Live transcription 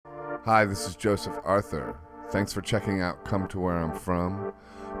Hi, this is Joseph Arthur. Thanks for checking out Come to Where I'm From.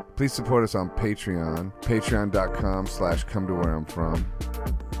 Please support us on Patreon, patreon.com/come to where I'm from.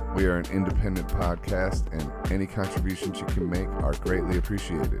 We are an independent podcast, and any contributions you can make are greatly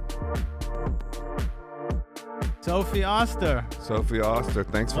appreciated. Sophie Auster. Sophie Auster,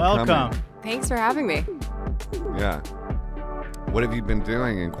 thanks for Welcome. coming. Thanks for having me. Yeah. What have you been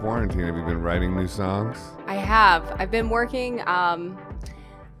doing in quarantine? Have you been writing new songs? I have. I've been working on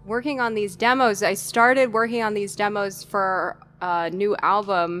these demos. I started working on these demos for a new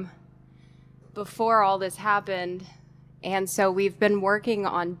album before all this happened. And so we've been working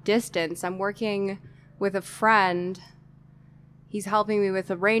on distance. I'm working with a friend. He's helping me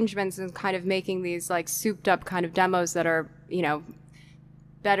with arrangements and kind of making these like souped up kind of demos that are, you know,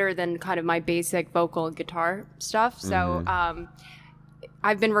 better than kind of my basic vocal and guitar stuff. So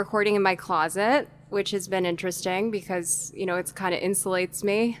I've been recording in my closet, which has been interesting because, you know, it's kind of insulates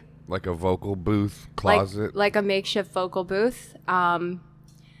me. Like a vocal booth closet? Like a makeshift vocal booth. I've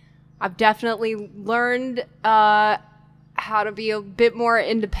definitely learned how to be a bit more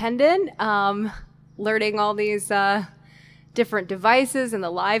independent, learning all these different devices and the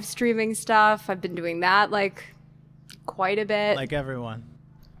live streaming stuff. I've been doing that like quite a bit. Like everyone.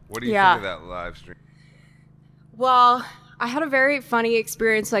 What do you think of that live stream? Well, I had a very funny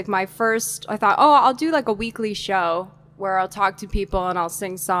experience. Like I thought, I'll do like a weekly show where I'll talk to people and I'll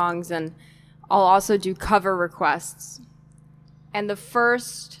sing songs and I'll also do cover requests. And the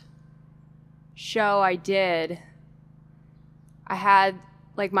first show I did, I had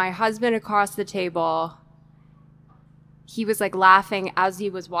like my husband across the table. He was like laughing as he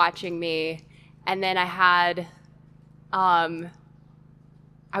was watching me. And then I had, I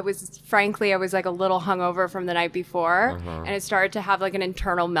was like a little hungover from the night before. And I started to have like an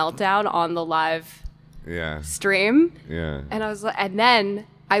internal meltdown on the live stream. Yeah. And then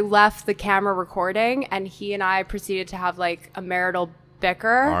I left the camera recording and he and I proceeded to have like a marital bicker.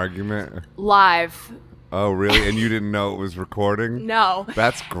 Argument? Live. Oh, really? And you didn't know it was recording? No.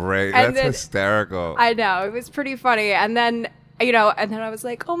 That's great. That's hysterical. I know. It was pretty funny. And then, you know, and then I was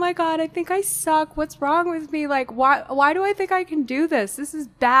like, oh my God, I think I suck. What's wrong with me? Like, why do I think I can do this? This is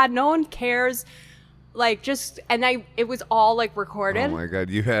bad. No one cares. Like, it was all like recorded. Oh my God.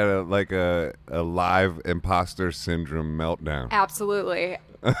 You had a live imposter syndrome meltdown. Absolutely.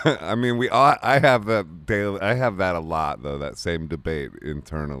 I mean, I have that daily. I have that a lot, though. That same debate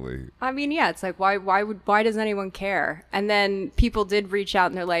internally. I mean, yeah, it's like why does anyone care? And then people did reach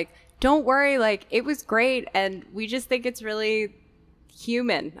out and they're like, "Don't worry, like it was great, and we just think it's really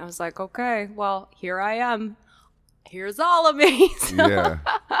human." I was like, "Okay, well, here I am. Here's all of me."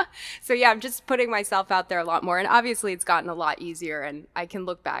 So yeah, I'm just putting myself out there a lot more, and obviously, it's gotten a lot easier, and I can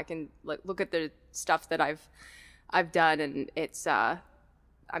look back and look at the stuff that I've done, and it's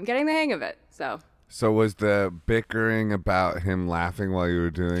I'm getting the hang of it. So was the bickering about him laughing while you were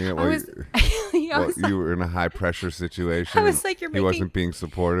doing it? You were in a high pressure situation. I was like, he wasn't being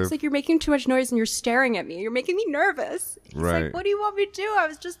supportive. It's like, you're making too much noise and you're staring at me. You're making me nervous. He's like, what do you want me to do? I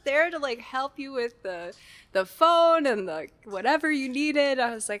was just there to like help you with the phone and the whatever you needed.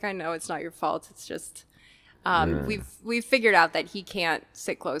 I was like, I know it's not your fault. It's just we've figured out that he can't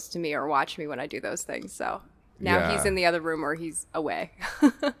sit close to me or watch me when I do those things. So now he's in the other room or he's away.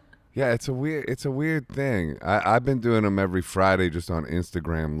 Yeah, it's a weird thing. I've been doing them every Friday just on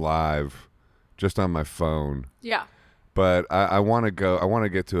Instagram Live, just on my phone. Yeah. But I want to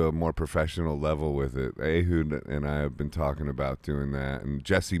get to a more professional level with it. Ehud and I have been talking about doing that, and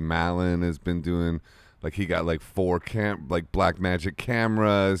Jesse Malin has been doing, like, he got like 4 Black Magic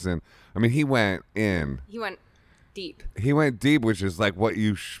cameras, and I mean he went in. He went deep. He went deep, which is like what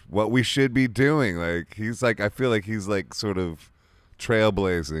we should be doing. Like he's like, I feel like he's like sort of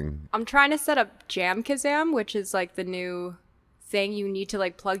trailblazing. I'm trying to set up Jam Kazam, which is like the new thing. You need to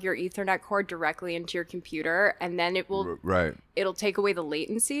like plug your Ethernet cord directly into your computer, and then it'll take away the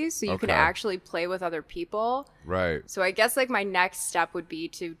latency, so you can actually play with other people. Right. So I guess like my next step would be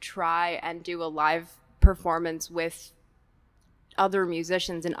to try and do a live performance with other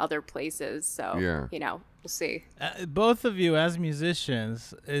musicians in other places. So you know, we'll see. Both of you as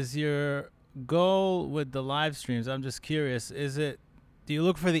musicians, is your goal with the live streams, I'm just curious, do you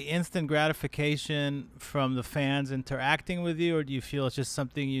look for the instant gratification from the fans interacting with you, or do you feel it's just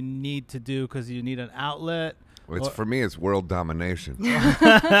something you need to do because you need an outlet? Well, for me, it's world domination.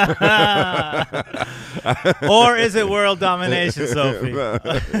 Or is it world domination, Sophie?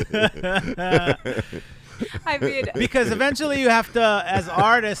 I mean, because eventually you have to, as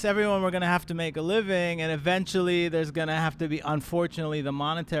artists, everyone, we're going to have to make a living, and eventually there's going to have to be, unfortunately, the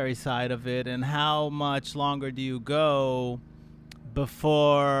monetary side of it. And how much longer do you go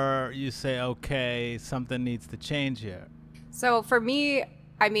before you say, okay, something needs to change here? So for me,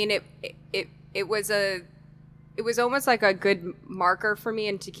 I mean, it was almost like a good marker for me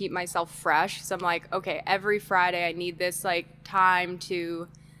and to keep myself fresh. So I'm like, okay, every Friday I need this like time to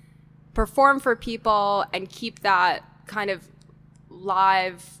perform for people and keep that kind of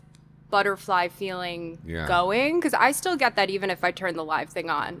live butterfly feeling going, because I still get that even if I turn the live thing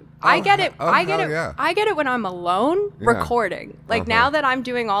on. I get it when I'm alone recording. Like now that I'm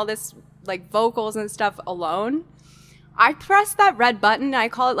doing all this like vocals and stuff alone, I press that red button. I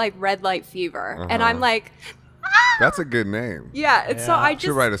call it like red light fever, and I'm like, that's a good name. Yeah, so I just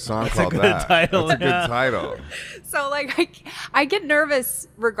should write a song called that. Title, that's a good title. So like I get nervous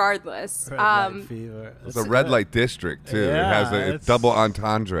regardless. Red light fever. It's a red light district too. It has a double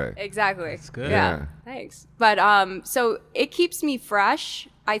entendre. Exactly. That's good. Yeah. Thanks. But so it keeps me fresh.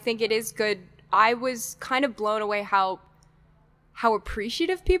 I think it is good. I was kind of blown away how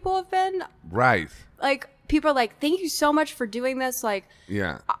appreciative people have been. Right. Like people are like, thank you so much for doing this. Like,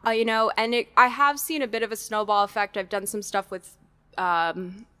 you know, and I have seen a bit of a snowball effect. I've done some stuff with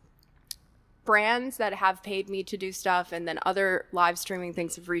brands that have paid me to do stuff, and then other live streaming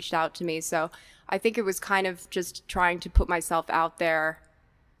things have reached out to me. So I think it was kind of just trying to put myself out there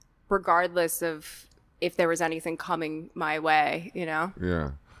regardless of if there was anything coming my way, you know?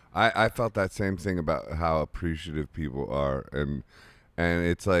 Yeah. I felt that same thing about how appreciative people are, and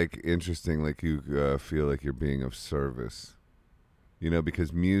it's like interesting, like you feel like you're being of service, you know,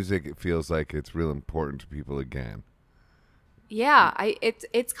 because music, it feels like it's real important to people again. Yeah,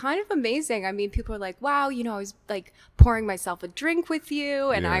 it's kind of amazing. I mean, people are like, wow, you know, I was like pouring myself a drink with you,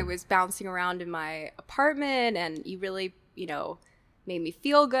 and I was bouncing around in my apartment, and you really, you know, made me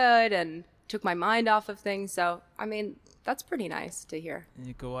feel good and took my mind off of things. So, I mean, that's pretty nice to hear.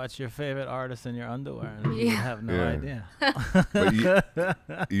 You could watch your favorite artist in your underwear and you have no idea.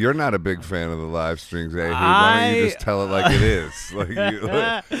 But you're not a big fan of the live streams, eh? Why don't you just tell it like it is? Like,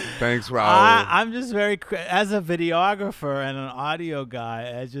 thanks, Raul. I'm just very, as a videographer and an audio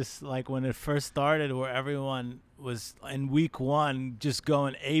guy, I just like when it first started where everyone was in week one just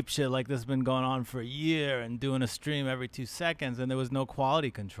going apeshit like this has been going on for a year and doing a stream every 2 seconds, and there was no quality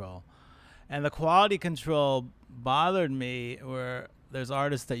control. And the quality control bothered me, where there's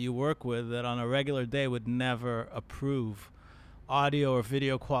artists that you work with that on a regular day would never approve audio or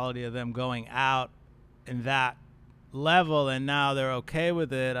video quality of them going out in that level, and now they're okay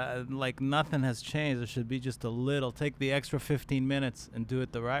with it. Like nothing has changed. There should be just a little, take the extra 15 minutes and do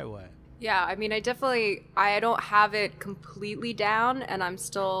it the right way. Yeah, I mean, I don't have it completely down, and I'm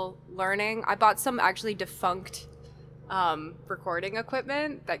still learning. I bought some actually defunct recording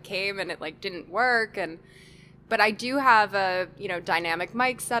equipment that came and it like didn't work, but I do have a, you know, dynamic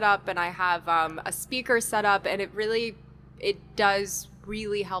mic set up, and I have a speaker set up, and it does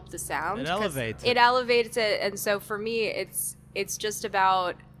really help the sound. It elevates it. Elevates it. And so for me, it's just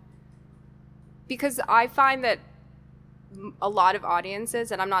about, because I find that a lot of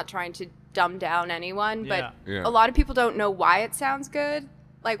audiences, and I'm not trying to dumb down anyone, but a lot of people don't know why it sounds good.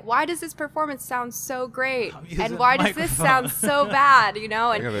 Like, why does this performance sound so great? And why does this sound so bad, you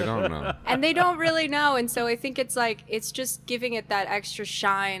know? And, they don't know. And they don't really know. And so I think it's like, it's just giving it that extra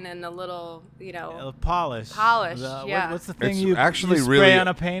shine and a little, you know. Polish. Yeah. What's the thing It's you actually spray really on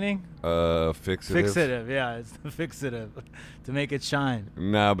a painting? Fixative. Fixative, yeah. It's the fixative to make it shine.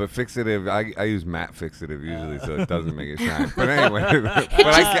 No, but fixative, I use matte fixative usually, so it doesn't make it shine. But anyway.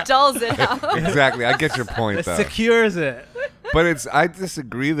 It dulls it out. Exactly. I get your point, It though. secures it. But I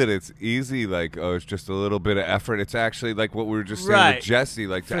disagree that it's easy, like, oh, it's just a little bit of effort. It's actually like what we were just saying with Jesse,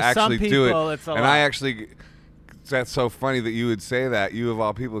 like For to actually some do people, it. it's a And lot. I actually, that's so funny that you would say that, you of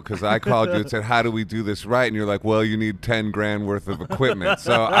all people, because I called you and said, how do we do this right? And you're like, well, you need 10 grand worth of equipment.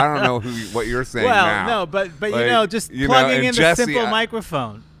 So I don't know what you're saying now. Well, no, but Like, you know, just you know, plugging and in Jesse, the simple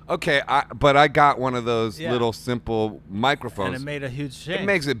microphone. Okay, but I got one of those little simple microphones. And it made a huge change. It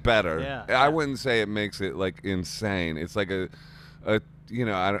makes it better. Yeah. I wouldn't say it makes it like insane. It's like a you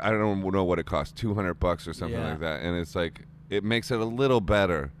know, I don't know what it costs, $200 or something like that, and it's like it makes it a little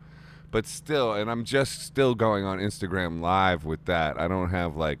better, but still. And I'm just still going on Instagram Live with that. I don't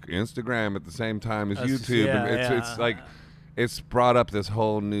have like Instagram at the same time as YouTube. It's like it's brought up this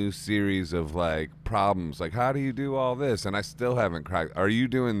whole new series of like problems. Like, how do you do all this? And I still haven't cracked. Are you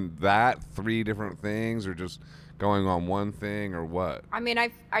doing that 3 different things, or just going on one thing, or what? I mean,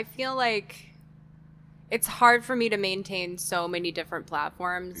 I feel like it's hard for me to maintain so many different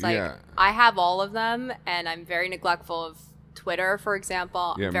platforms. Like, I have all of them, and I'm very neglectful of Twitter, for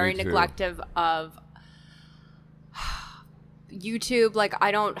example. I'm very neglective of YouTube. Like,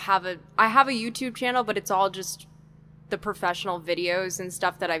 I have a YouTube channel, but it's all just the professional videos and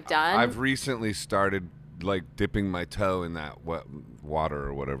stuff that I've done. I've recently started like dipping my toe in that water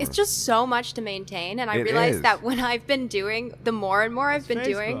or whatever. It's just so much to maintain, and I It realized is. that when I've been doing, the more and more I've been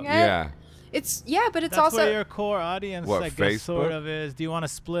doing it. Yeah. But it's That's also where your core audience, What, I guess, sort Facebook? of is. Do you want to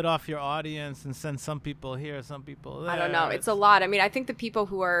split off your audience and send some people here, some people there? I don't know. It's a lot. I mean, I think the people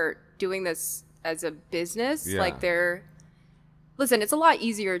who are doing this as a business, Yeah. like listen, it's a lot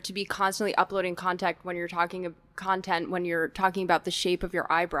easier to be constantly uploading content when you're talking about the shape of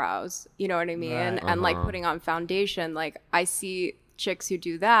your eyebrows. You know what I mean? Right. And like putting on foundation. Like I see chicks who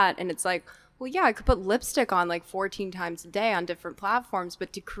do that, and it's like, well, yeah, I could put lipstick on like 14 times a day on different platforms,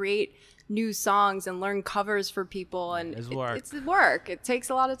 but to create new songs and learn covers for people, and It's work. it's work. It takes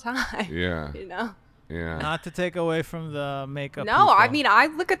a lot of time. Yeah. You know? Yeah. Not to take away from the makeup. No, I people. mean, I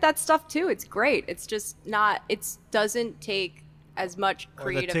look at that stuff too. It's great. It's just not, it doesn't take as much Or the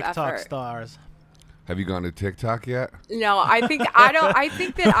creative TikTok effort. stars. Have you gone to TikTok yet? No, I think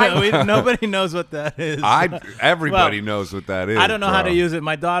that Nobody knows what that is. Everybody Well, knows what that is. I don't know how bro. to use it.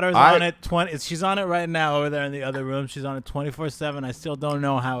 My daughter's on it. She's on it right now over there in the other room. She's on it 24/7. I still don't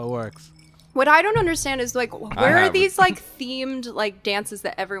know how it works. what I don't understand is like, where are haven't. these like themed like dances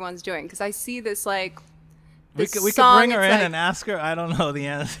that everyone's doing? Because I see this like, We this could bring song, her it's in like- and ask her. I don't know the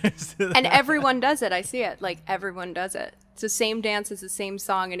answers to that. and everyone does it. I see it. Like everyone does it. It's the same dance, it's the same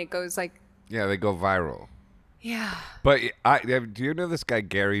song, and it goes like, Yeah, they go viral. yeah. But do you know this guy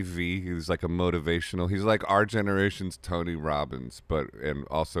Gary V? He's like a motivational. He's like our generation's Tony Robbins, and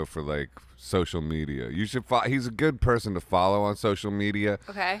also for like social media. You should he's a good person to follow on social media.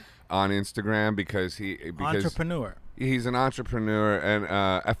 Okay. On Instagram because Entrepreneur. he's an entrepreneur, and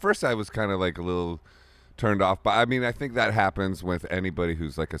at first I was kind of like a little turned off, but I mean I think that happens with anybody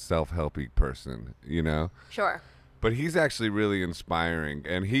who's like a self-helpy person, you know. Sure. But he's actually really inspiring,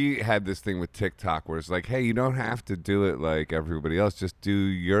 and he had this thing with TikTok where it's like, hey, you don't have to do it like everybody else, just do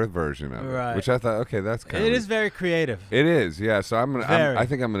your version of Right. it. Which I thought, okay, that's kind It of is very creative. It is, yeah. So Very. I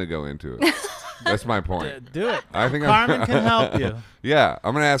think I'm gonna go into it. That's my point. Do it. I think Carmen can help you. Yeah,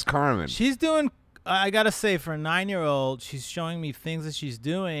 I'm gonna ask Carmen. She's doing. I gotta say, for a 9-year-old, she's showing me things that she's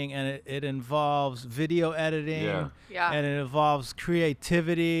doing, and it involves video editing, Yeah. and it involves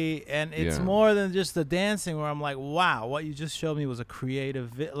creativity, and it's Yeah. more than just the dancing. Where I'm like, wow, what you just showed me was a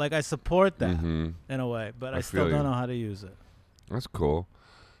creative. Like I support that in a way, but I still feel don't you. know how to use it. That's cool.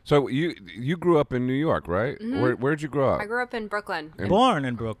 So you grew up in New York, right? Where'd you grow up? I grew up in Brooklyn. Born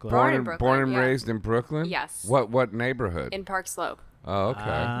in Brooklyn. Born in Brooklyn, Born and yeah. raised in Brooklyn? Yes. What neighborhood? In Park Slope. Oh, okay.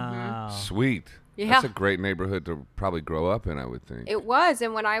 Wow. Sweet. Yeah. That's a great neighborhood to probably grow up in, I would think. It was,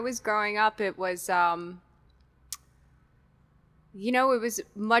 and when I was growing up, it was, it was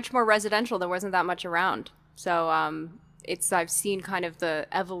much more residential. There wasn't that much around. So I've seen kind of the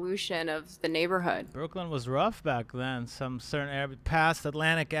evolution of the neighborhood. Brooklyn was rough back then. Some certain area past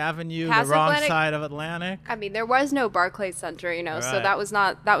Atlantic Avenue, Past the wrong Atlantic- side of Atlantic. I mean, there was no Barclays Center, so Right. that was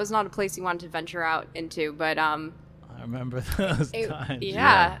not a place you wanted to venture out into. But I remember those times.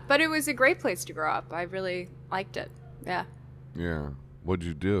 yeah, but it was a great place to grow up. I really liked it. Yeah. Yeah. What'd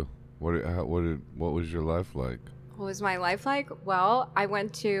you do? What was your life like? What was my life like? Well, I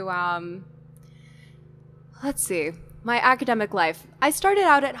went to, let's see, my academic life. I started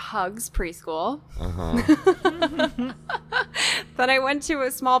out at Hugs Preschool. Then I went to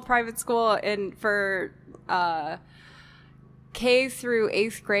a small private school for K through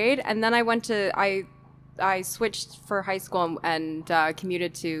 8th grade. And then I switched for high school and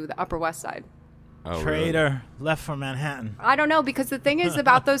commuted to the Upper West Side. Oh, Trader, left for Manhattan. I don't know, because the thing is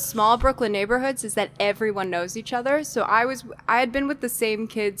about those small Brooklyn neighborhoods is that everyone knows each other. So I had been with the same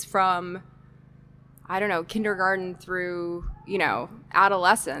kids from, I don't know, kindergarten through,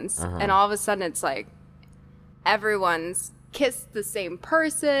 adolescence. And all of a sudden it's like everyone's kissed the same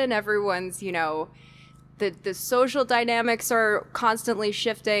person. Everyone's, the social dynamics are constantly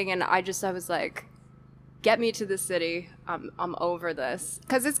shifting. And I was like, get me to the city. I'm over this,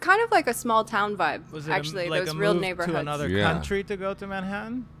 because it's kind of like a small town vibe. Was it actually, like those a real move neighborhoods. to another Yeah. country to go to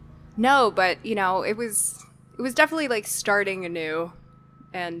Manhattan? No, but it was definitely like starting anew,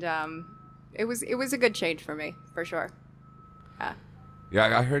 and it was a good change for me, for sure. Yeah.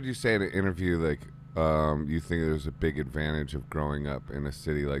 Yeah, I heard you say in an interview like you think there's a big advantage of growing up in a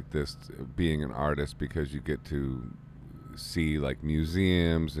city like this, being an artist, because you get to see like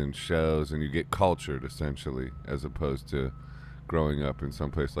museums and shows, and you get cultured essentially, as opposed to growing up in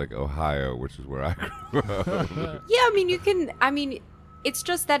some place like Ohio, which is where I grew up. Yeah, I mean, it's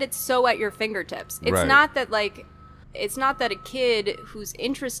just that it's so at your fingertips. It's Right. not that a kid who's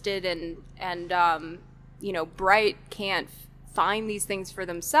interested and bright can't find these things for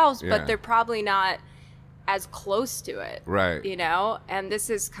themselves, Yeah. but they're probably not as close to it. Right. You know? And this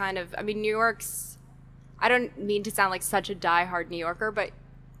is kind of, I mean, New York's, I don't mean to sound like such a diehard New Yorker, but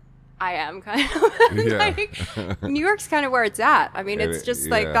I am kind of. Yeah. Like, New York's kind of where it's at. I mean, it's just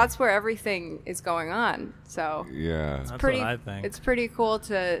yeah. like, that's where everything is going on. So Yeah. That's pretty, what I think. it's pretty cool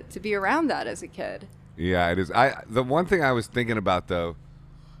to be around that as a kid. Yeah, it is. The one thing I was thinking about though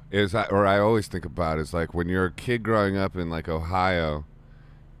is, I always think about is like when you're a kid growing up in like Ohio,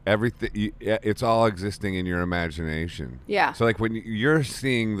 everything it's all existing in your imagination. Yeah. So like when you're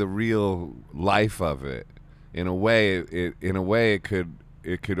seeing the real life of it, in a way,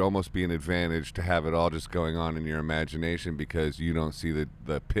 it could almost be an advantage to have it all just going on in your imagination because you don't see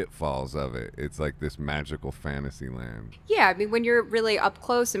the pitfalls of it. It's like this magical fantasy land. Yeah, I mean, when you're really up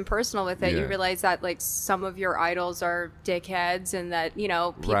close and personal with it, Yeah. you realize that like some of your idols are dickheads and that, you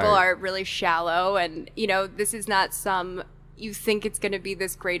know, people Right. are really shallow and, you know, this is not you think it's going to be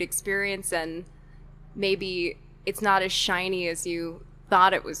this great experience and maybe it's not as shiny as you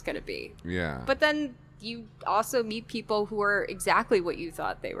thought it was going to be. Yeah. But then you also meet people who are exactly what you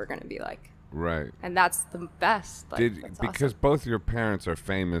thought they were going to be like. Right. And that's the best. Like, that's Because awesome. both your parents are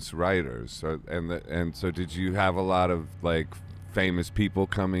famous writers, so so did you have a lot of like famous people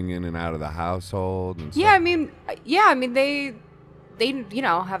coming in and out of the household? And Yeah, I mean, they you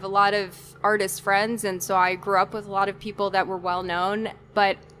know, have a lot of artist friends, and so I grew up with a lot of people that were well known.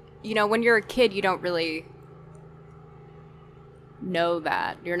 But you know, when you're a kid, you don't really know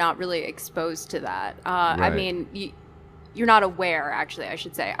that. You're not really exposed to that. I Right. mean, you're not aware. Actually, I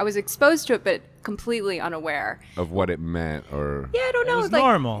should say I was exposed to it, but completely unaware. of what it meant, or Yeah, I don't know. It was like,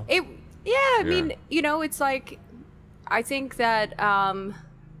 normal. I mean, you know, it's like, I think that, I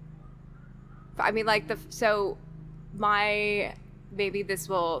mean, like, maybe this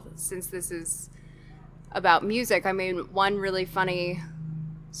will, since this is about music, I mean, one really funny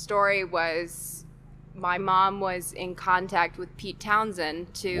story was my mom was in contact with Pete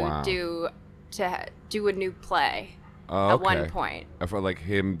Townshend to Wow. do a new play. Oh, At one okay. point. I felt like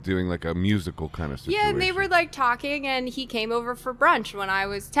him doing like a musical kind of situation. Yeah, and they were like talking, and he came over for brunch when I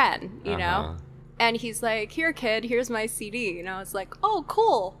was 10, you Uh-huh. know? And he's like, "Here, kid, here's my CD." You know, it's like, "Oh,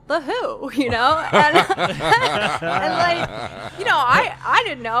 cool, The Who," you know? And, and like, you know, I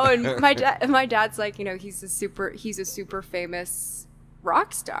didn't know. And my dad's like, you know, he's a super famous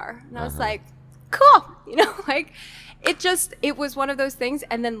rock star. And I was like, cool, you know, like it was one of those things.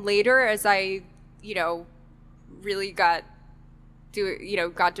 And then later, as I, you know, really got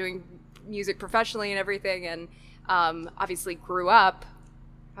doing music professionally and everything, and obviously grew up,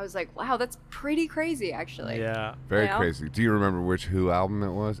 I was like, wow, that's pretty crazy, actually. Yeah. Very You know? crazy. Do you remember which Who album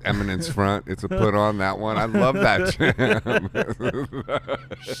it was? Eminence Front. It's a put on that one. I love that jam.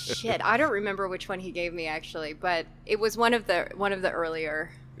 Shit, I don't remember which one he gave me actually, but it was one of the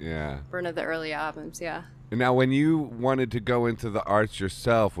earlier Yeah. early albums. Yeah. And now, when you wanted to go into the arts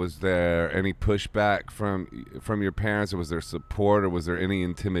yourself, was there any pushback from your parents, or was there support, or was there any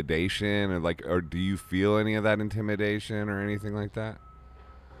intimidation, or do you feel any of that intimidation or anything like that?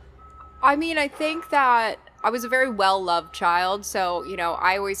 I mean, I think that I was a very well-loved child, so, you know,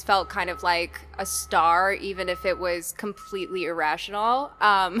 I always felt kind of like a star, even if it was completely irrational.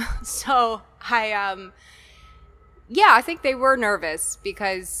 So I think they were nervous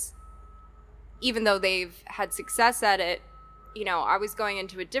because even though they've had success at it, you know, I was going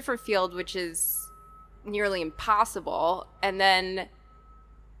into a different field, which is nearly impossible. And then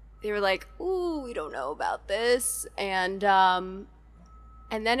they were like, "Ooh, we don't know about this." And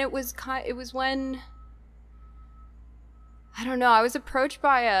then it was when, I don't know, I was approached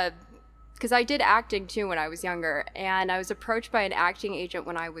by because I did acting too when I was younger, and I was approached by an acting agent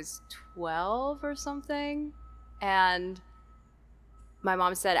when I was 12 or something, and my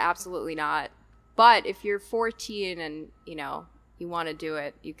mom said, absolutely not. But if you're 14 and, you know, you want to do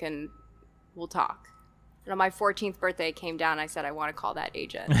it, we'll talk. And on my 14th birthday came down, I said, I want to call that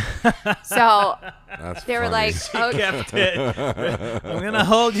agent. So That's they were funny. like, okay. Kept it. I'm going to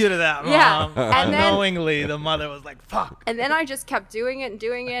hold you to that, Mom. Yeah, and then- Unknowingly, the mother was like, fuck. And then I just kept doing it and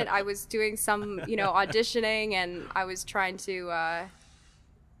doing it. I was doing some, you know, auditioning, and I was trying to,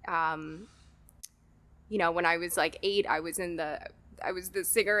 you know, when I was like 8, I was the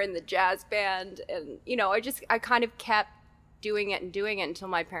singer in the jazz band, and, you know, I kind of kept doing it until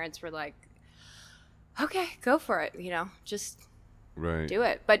my parents were like, okay, go for it, you know, just Right. do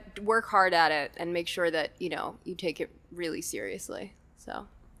it, but work hard at it and make sure that, you know, you take it really seriously. So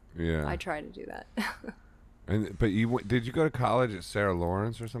Yeah. I try to do that. But did you go to college at Sarah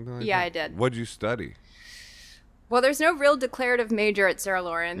Lawrence or something like Yeah, that? I did. What'd you study? Well, there's no real declarative major at Sarah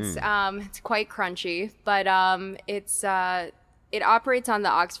Lawrence. It's quite crunchy, but it operates on the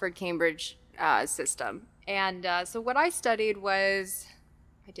Oxford-Cambridge system. And so what I studied was,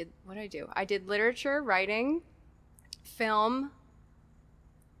 what did I do? I did literature, writing, film,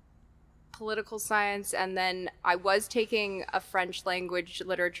 political science, and then I was taking a French language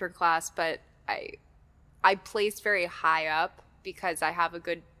literature class, but I placed very high up because I have a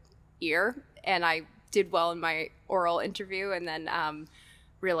good ear, and I did well in my oral interview, and then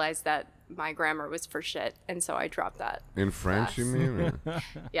realized that my grammar was for shit, and so I dropped that. In French, you mean?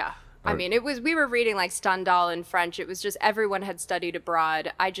 Yeah. I mean, we were reading like Stendhal in French. It was just everyone had studied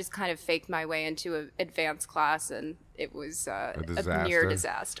abroad. I just kind of faked my way into an advanced class, and it was a near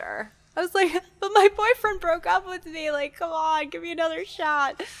disaster. I was like, but my boyfriend broke up with me. Like, come on, give me another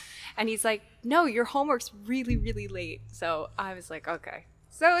shot. And he's like, no, your homework's really, really late. So I was like, okay.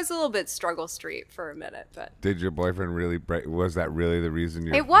 So it was a little bit struggle street for a minute, but did your boyfriend really break? Was that really the reason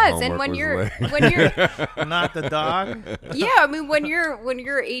your it was? homework And when was you're late? Not the dog. Yeah, I mean, when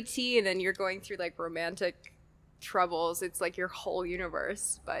you're 18 and you're going through like romantic troubles, it's like your whole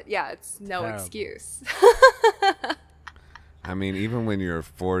universe. But yeah, it's no Terrible. excuse. I mean, even when you're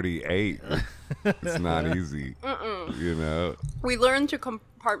 48, it's not easy. You know. We learn to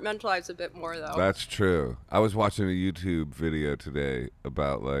compartmentalize a bit more, though. That's true. I was watching a YouTube video today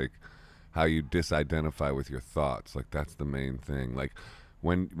about like how you disidentify with your thoughts. Like that's the main thing. Like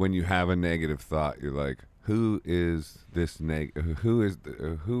when you have a negative thought, you're like, who is this who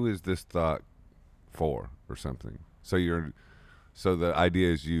is this thought for or something. So the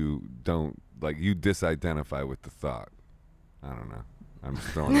idea is you don't like you disidentify with the thought. I don't know. I'm just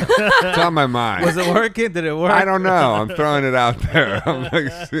throwing it. It's on my mind. Was it working? Did it work? I don't know. I'm throwing it out there. I'm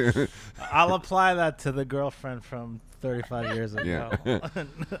like, I'll apply that to the girlfriend from 35 years ago. yeah.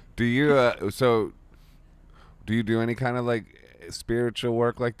 Do you do you do any kind of like spiritual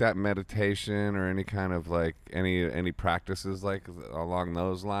work like that, meditation, or any kind of like any practices like along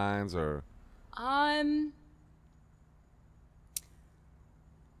those lines, or?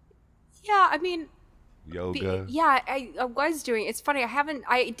 Yeah, I mean. Yoga. Yeah, I was doing. It's funny.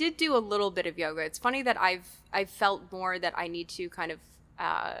 I did do a little bit of yoga. It's funny that I've felt more that I need to kind of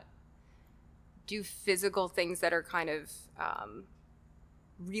do physical things that are kind of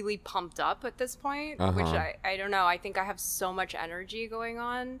really pumped up at this point, which I don't know. I think I have so much energy going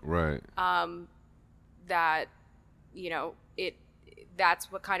on. Right. That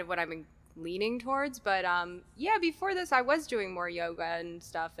that's what I'm leaning towards. But yeah, before this I was doing more yoga and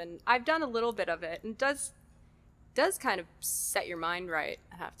stuff, and I've done a little bit of it, and it does kind of set your mind right,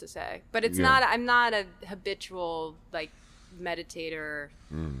 I have to say. But it's not, I'm not a habitual like meditator.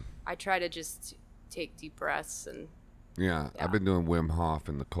 I try to just take deep breaths and I've been doing Wim Hof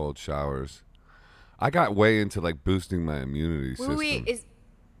in the cold showers. I got way into like boosting my immunity system. Wait,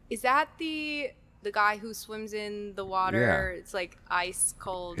 is that the guy who swims in the water? Yeah. It's like ice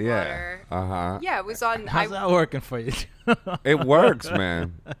cold Yeah. water. Yeah, it was on. How's that working for you? It works,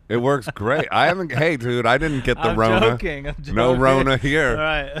 man. It works great. Hey, dude, I didn't get the I'm Rona. joking. No Rona here. All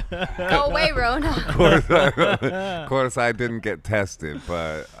right. Go away, Rona. Of course, I didn't get tested,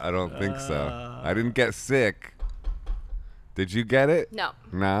 but I don't think so. I didn't get sick. Did you get it? No.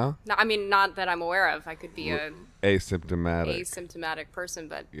 No? No, I mean, not that I'm aware of. I could be a asymptomatic person,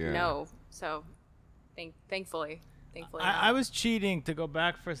 but no. So, thankfully. I was cheating to go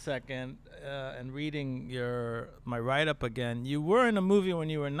back for a second and reading my write-up again. You were in a movie when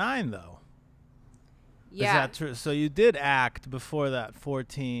you were 9, though. Yeah. Is that true? So you did act before that,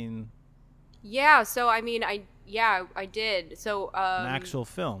 14. Yeah. So I mean, I did. So An actual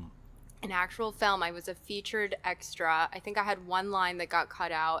film. An actual film. I was a featured extra. I think I had one line that got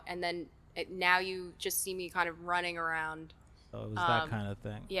cut out, and then now you just see me kind of running around. So it was that kind of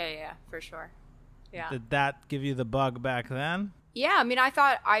thing. Yeah, for sure. Yeah. Did that give you the bug back then? Yeah, I mean,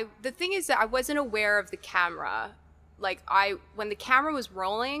 the thing is that I wasn't aware of the camera. Like when the camera was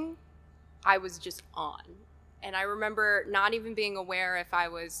rolling, I was just on. And I remember not even being aware if I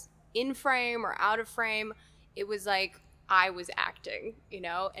was in frame or out of frame. It was like I was acting, and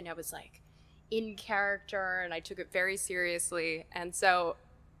I was like in character, and I took it very seriously. And so,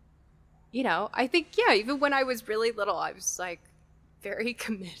 I think, even when I was really little, I was like very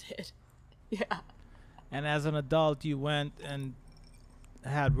committed. Yeah. And as an adult, you went and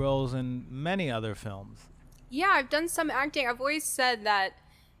had roles in many other films. Yeah, I've done some acting. I've always said that,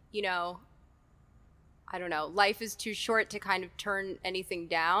 I don't know, life is too short to kind of turn anything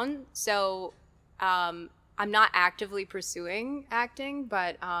down. So I'm not actively pursuing acting,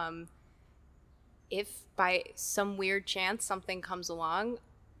 but if by some weird chance something comes along,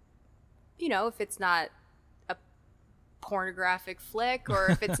 if it's not a pornographic flick, or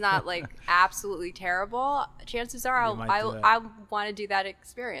if it's not like absolutely terrible, chances are I want to do that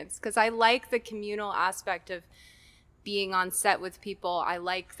experience, because I like the communal aspect of being on set with people. I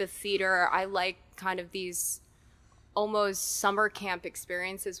like the theater. I like kind of these almost summer camp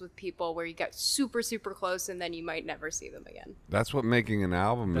experiences with people where you get super, super close and then you might never see them again. That's what making an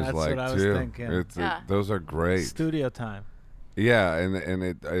album is like, too. That's what I was thinking. Those are great. Studio time. Yeah, and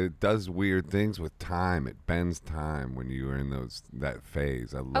it does weird things with time. It bends time when you are in that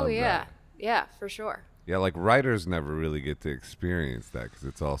phase. I love that. Oh, yeah. Yeah, for sure. Yeah, like writers never really get to experience that because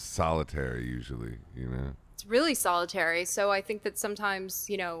it's all solitary usually, you know? It's really solitary. So I think that sometimes,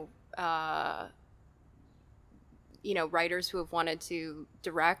 writers who have wanted to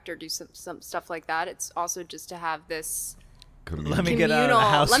direct or do some stuff like that, it's also just to have this Let me get out of the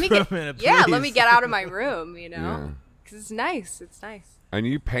house for a minute, please. Yeah, let me get out of my room, Yeah. Because it's nice. It's nice. And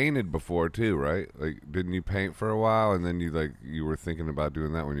you painted before too, right? Like, didn't you paint for a while, and then you were thinking about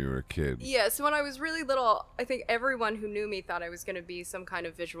doing that when you were a kid? Yeah. So when I was really little, I think everyone who knew me thought I was going to be some kind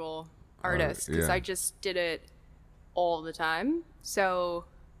of visual artist, because I just did it all the time. So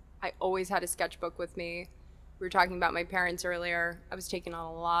I always had a sketchbook with me. We were talking about my parents earlier. I was taking on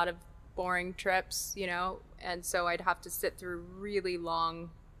a lot of boring trips, and so I'd have to sit through really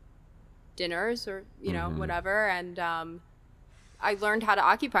long dinners or whatever, and I learned how to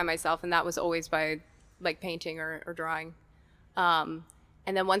occupy myself, and that was always by like painting or drawing, and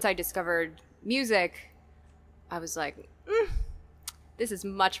then once I discovered music, I was like, this is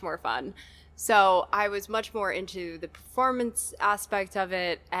much more fun. So I was much more into the performance aspect of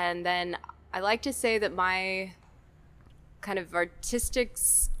it, and then I like to say that my kind of artistic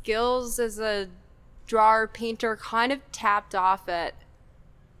skills as a drawer painter kind of tapped off at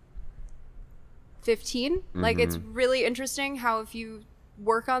 15. Like, it's really interesting how if you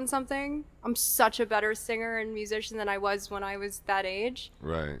work on something, I'm such a better singer and musician than I was when I was that age.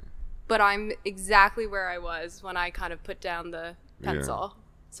 Right. But I'm exactly where I was when I kind of put down the pencil. Yeah.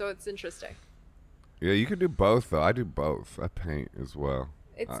 So it's interesting. Yeah, you can do both, though. I do both. I paint as well.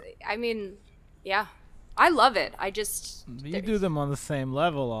 Yeah. I love it. You do them on the same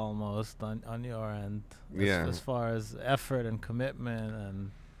level almost on your end. As far as effort and commitment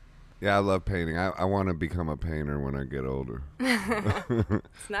and... Yeah, I love painting. I want to become a painter when I get older.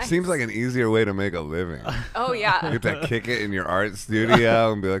 It's nice. Seems like an easier way to make a living. Oh, yeah. You get to kick it in your art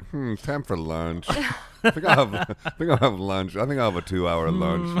studio and be like, time for lunch. I think I'll have lunch. I think I'll have a 2-hour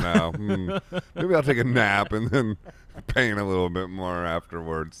lunch now. Maybe I'll take a nap and then paint a little bit more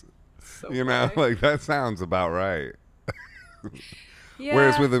afterwards. So like, that sounds about right. Yeah.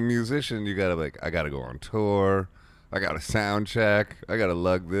 Whereas with a musician, you gotta I gotta go on tour. I got to sound check. I got to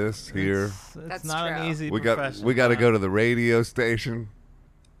lug this here. It's not true. An easy we profession. We got to go to the radio station.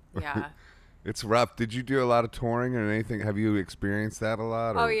 Yeah. It's rough. Did you do a lot of touring or anything? Have you experienced that a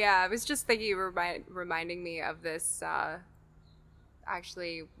lot? Or? Oh, yeah. I was just thinking you were reminding me of this.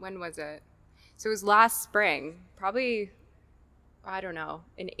 Actually, when was it? So it was last spring. Probably, I don't know,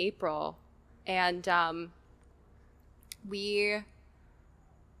 in April. And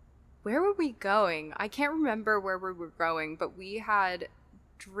where were we going? I can't remember where we were going, but we had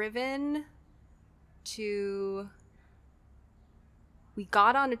driven we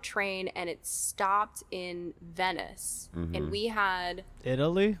got on a train and it stopped in Venice. And we had...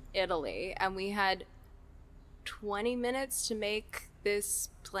 Italy, and we had 20 minutes to make this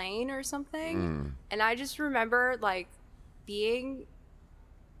plane or something. And I just remember, like, being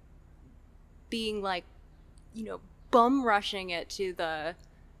like, bum rushing it to the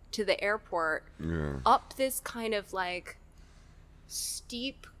airport, up this kind of like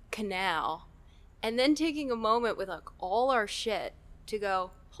steep canal, and then taking a moment with like all our shit to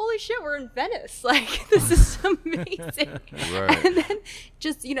go, holy shit, we're in Venice. Like, this is amazing. Right. And then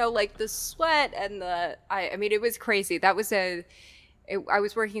just, like the sweat and I mean, it was crazy. That was I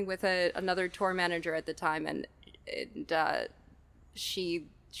was working with another tour manager at the time, and she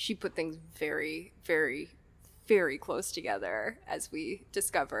put things very, very, very close together, as we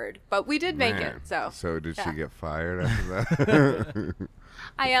discovered, but we did make it. So did she get fired after that?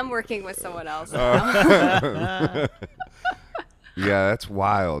 I am working with someone else. Yeah, that's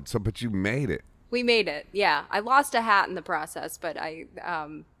wild. So, but you made it. We made it. Yeah, I lost a hat in the process, but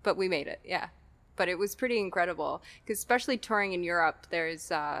but we made it. Yeah, but it was pretty incredible, because especially touring in Europe,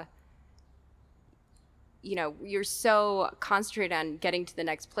 there's you're so concentrated on getting to the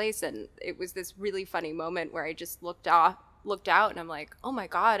next place. And it was this really funny moment where I just looked out and I'm like, oh my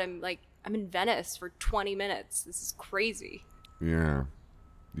God, I'm in Venice for 20 minutes. This is crazy. Yeah.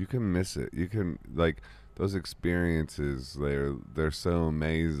 You can miss it. You can, like, those experiences, they're so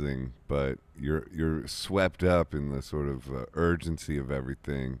amazing, but you're swept up in the sort of urgency of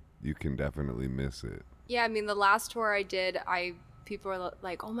everything. You can definitely miss it. Yeah, I mean, the last tour I did, people were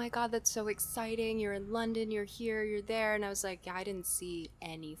like, "Oh my God, that's so exciting! You're in London, you're here, you're there," and I was like, yeah, "I didn't see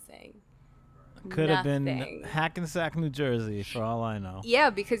anything." Could have been Hackensack, New Jersey, for all I know.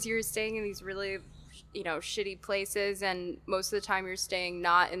 Yeah, because you're staying in these really, shitty places, and most of the time you're staying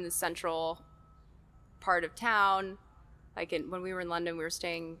not in the central part of town. Like when we were in London, we were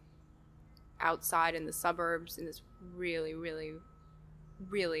staying outside in the suburbs in this really, really,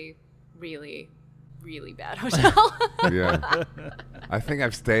 really, really, really bad hotel. Yeah. I think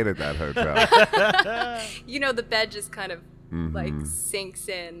I've stayed at that hotel. The bed just kind of like sinks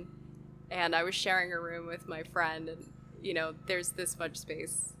in. And I was sharing a room with my friend, and, there's this much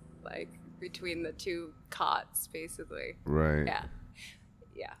space, like, between the two cots, basically. Right. Yeah.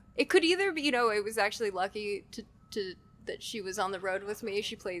 Yeah. It could either be, it was actually lucky to that she was on the road with me.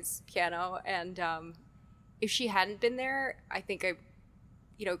 She plays piano. And if she hadn't been there, I think it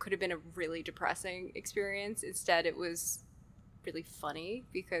could have been a really depressing experience. Instead, it was really funny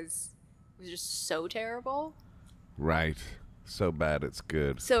because it was just so terrible. Right. So bad it's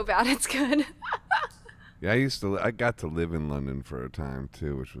good. So bad it's good. Yeah, I got to live in London for a time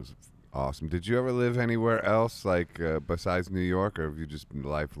too, which was awesome. Did you ever live anywhere else, like besides New York, or have you just been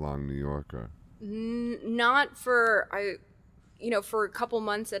lifelong New Yorker? Not for for a couple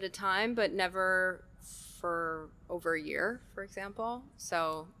months at a time, but never for over a year, for example.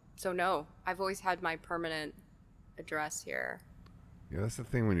 So no, I've always had my permanent address here. Yeah, that's the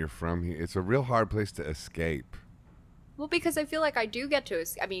thing when you're from here. It's a real hard place to escape. Well, because I feel like I do get to,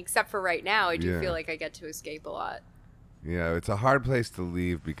 except for right now, I do feel like I get to escape a lot. Yeah, it's a hard place to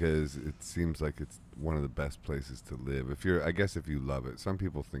leave because it seems like it's one of the best places to live. If you love it. Some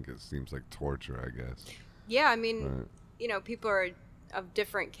people think it seems like torture, I guess. Yeah, I mean, people are of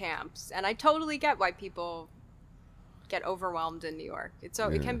different camps, and I totally get why people get overwhelmed in New York. It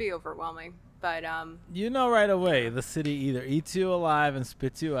can be overwhelming, but right away, the city either eats you alive and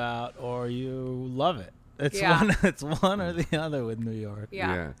spits you out, or you love it. It's one or the other with New York.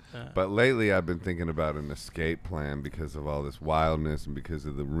 Yeah. But lately I've been thinking about an escape plan because of all this wildness and because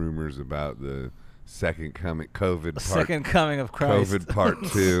of the rumors about the second coming second coming of Christ. COVID part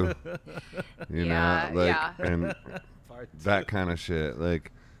 2. And that kind of shit.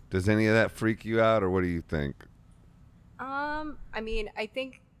 Like, does any of that freak you out, or what do you think? I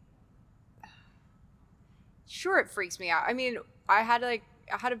think sure it freaks me out. I mean, I had a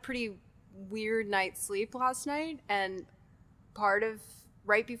pretty weird night's sleep last night, and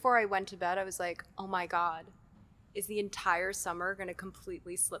right before I went to bed, I was like, oh my God, is the entire summer going to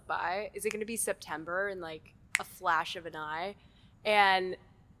completely slip by? Is it going to be September in like a flash of an eye? And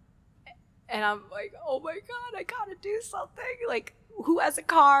I'm like, oh my God, I got to do something. Like, who has a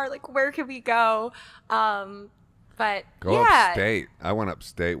car? Like, where can we go? But go upstate. I went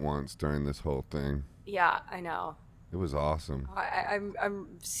upstate once during this whole thing. Yeah, I know. It was awesome. I'm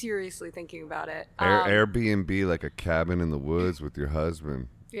seriously thinking about it. Airbnb, like a cabin in the woods with your husband.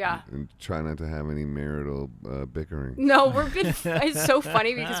 Yeah. And try not to have any marital bickering. No, it's so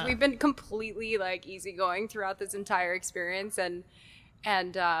funny because we've been completely like easygoing throughout this entire experience, and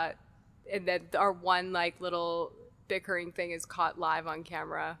then our one like little bickering thing is caught live on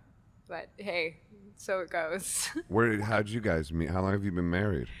camera. But hey, so it goes. How'd you guys meet? How long have you been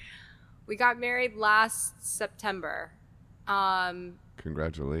married? We got married last September.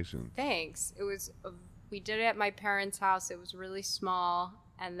 Congratulations. Thanks. We did it at my parents' house. It was really small.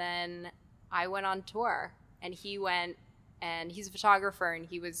 And then I went on tour, and he went, and he's a photographer, and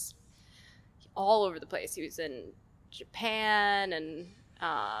he was all over the place. He was in Japan, and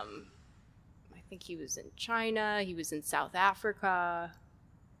I think he was in China. He was in South Africa.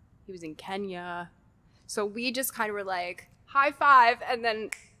 He was in Kenya. So we just kind of were like, high five, and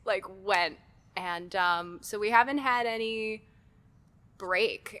then like went. And so we haven't had any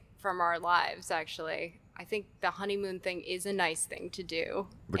break from our lives, actually. I think the honeymoon thing is a nice thing to do.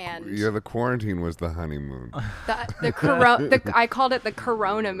 The quarantine was the honeymoon. I called it the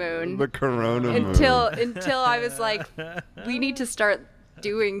Corona moon. The Corona moon. Until I was like, we need to start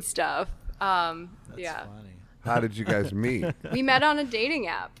doing stuff. That's funny. How did you guys meet? We met on a dating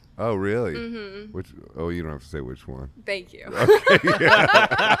app. Oh, really? Mm-hmm. You don't have to say which one. Thank you. Okay,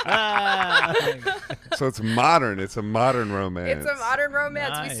 So it's modern. It's a modern romance. It's a modern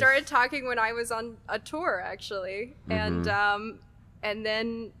romance. Nice. We started talking when I was on a tour, actually. Mm-hmm. And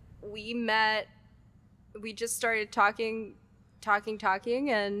then we met. We just started talking,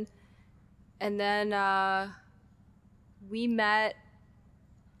 and then we met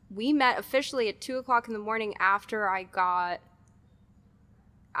we met officially at 2:00 in the morning after I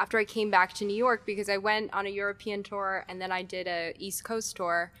came back to New York, because I went on a European tour and then I did a East Coast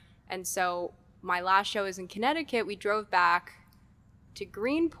tour. And so my last show was in Connecticut. We drove back to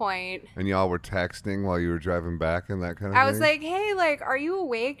Greenpoint. And y'all were texting while you were driving back and that kind of thing? I was like, hey, like, are you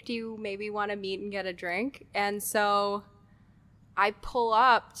awake? Do you maybe want to meet and get a drink? And so I pull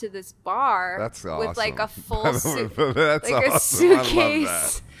up to this bar. That's awesome. With like a full suit, That's like awesome. a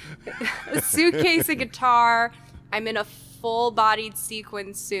suitcase, a suitcase, a guitar. I'm in a full-bodied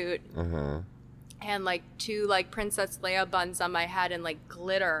sequin suit, and like 2 like Princess Leia buns on my head and like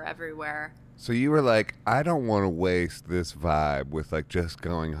glitter everywhere. So you were like, I don't want to waste this vibe with like just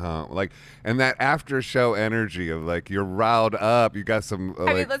going home, like, and that after show energy of like you're riled up, you got some.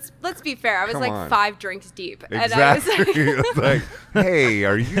 I mean, let's be fair. I was like 5 drinks deep, exactly. And I was It's like, hey,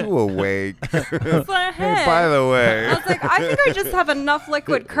 are you awake? It's like, Hey, by the way, I was like, I think I just have enough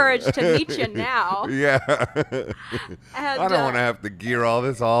liquid courage to meet you now. Yeah. And, I don't want to have to gear all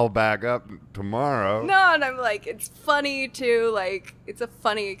this all back up tomorrow. No, and I'm like, it's funny too. Like, it's a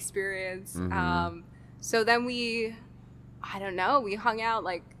funny experience. So then we hung out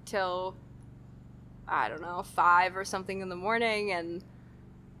like till, 5 or something in the morning, and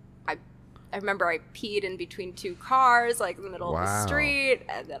I remember I peed in between 2 cars, like in the middle of the street,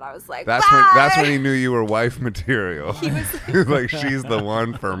 and then I was like, that's bye! that's when he knew you were wife material. He was like, she's the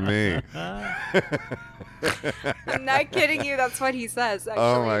one for me. I'm not kidding you. That's what he says, actually.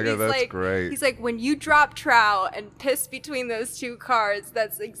 Oh my God, that's like, great. He's like, when you drop trout and piss between those 2 cars,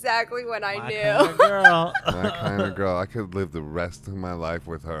 that's exactly when I knew. Kind of girl. My kind of girl. I could live the rest of my life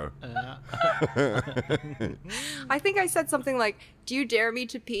with her. I think I said something like, do you dare me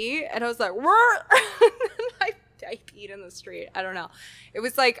to pee? And I was like, what? I peed in the street. I don't know. It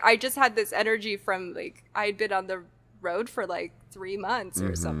was like, I just had this energy from like, I had been on the road for like 3 months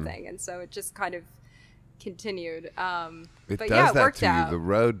or something. And so it just kind of continued. It but does yeah, it that worked to out. you. The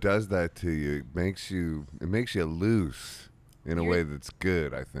road does that to you. It makes you loose in a way that's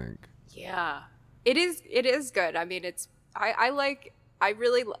good, I think. Yeah, it is good. I mean, I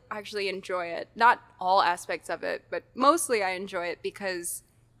really actually enjoy it. Not all aspects of it, but mostly I enjoy it because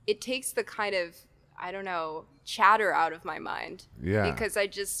it takes the kind of, I don't know, chatter out of my mind. Yeah. Because I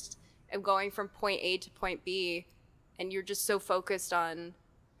just am going from point A to point B, and you're just so focused on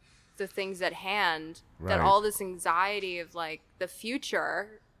the things at hand that all this anxiety of like the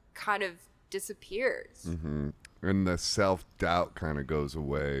future kind of disappears. And the self-doubt kind of goes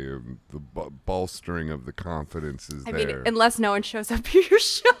away, and the bolstering of the confidence is there. I mean, unless no one shows up at your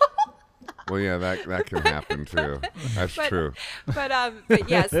show. Well, yeah, that can happen too. That's true. But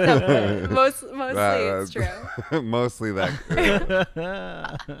yes, no, mostly it's true. Mostly that.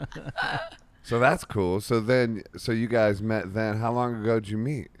 So that's cool. So you guys met then. How long ago did you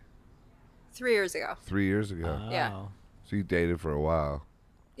meet? 3 years ago. 3 years ago. Yeah. So you dated for a while.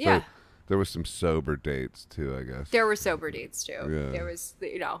 Yeah. So there was some sober dates too, I guess. There were sober dates too. Yeah. There was,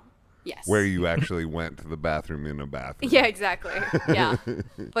 yes. Where you actually went to the bathroom in a bathroom. Yeah, exactly. Yeah.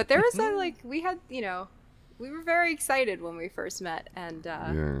 But there was we had, we were very excited when we first met, and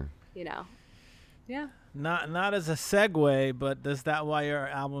yeah. Not as a segue, but is that why your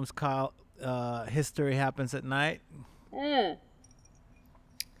album's called History Happens at Night?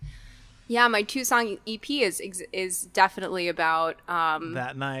 Yeah, my 2-song EP is definitely about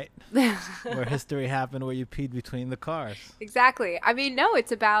that night where history happened, where you peed between the cars. Exactly. I mean, no,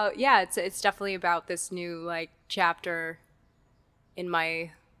 it's about it's definitely about this new like chapter in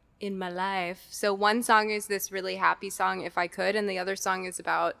my life. So one song is this really happy song, If I Could, and the other song is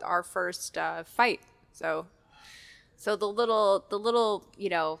about our first fight. So the little the little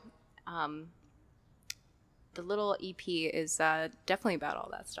EP is definitely about all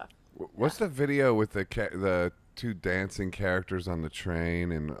that stuff. What's the video with the 2 dancing characters on the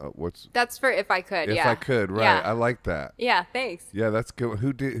train, and That's for If I Could. If I Could, right? Yeah. I like that. Yeah, thanks. Yeah, that's good.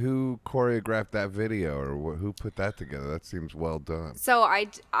 Who choreographed that video, or who put that together? That seems well done. So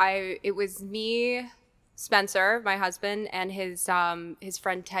it was me, Spencer, my husband, and his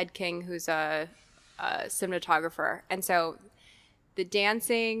friend Ted King, who's a cinematographer. And so the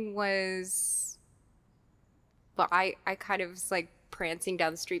dancing was, well, I kind of was like prancing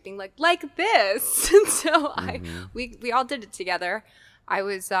down the street being like this. And so we all did it together. I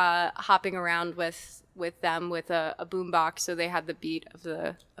was hopping around with them with a boombox, so they had the beat of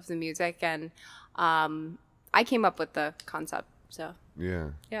the music, and I came up with the concept. So yeah.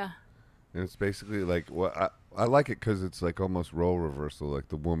 And it's basically like I like it because it's like almost role reversal, like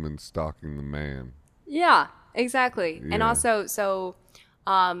the woman stalking the man. Yeah, exactly. Yeah. And also, so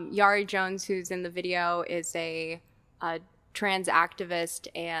Yari Jones, who's in the video, is a trans activist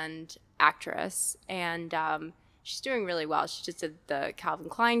and actress, and she's doing really well. She just did the Calvin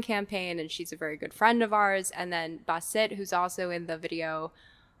Klein campaign, and she's a very good friend of ours. And then Basit, who's also in the video,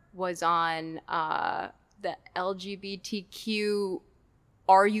 was on the LGBTQ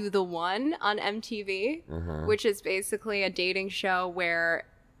Are You the One on MTV, which is basically a dating show where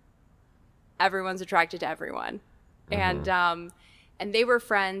everyone's attracted to everyone. And they were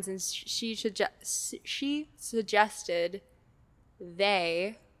friends, and she suggested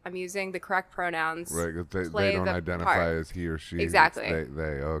I'm using the correct pronouns. Right, 'cause they don't identify part. as he or she. Exactly. They,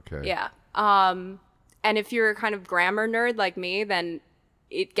 okay. Yeah. And if you're a kind of grammar nerd like me, then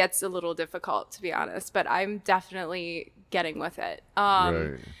it gets a little difficult, to be honest. But I'm definitely getting with it.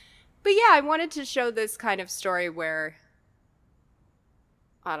 Right. But yeah, I wanted to show this kind of story where,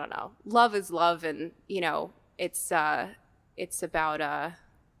 I don't know, love is love, and it's about a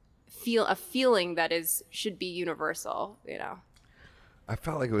feeling that should be universal. I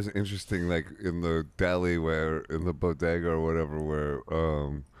felt like it was interesting, like in the deli in the bodega or whatever, where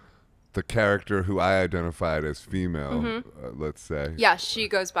the character who I identified as female, let's say. Yeah, she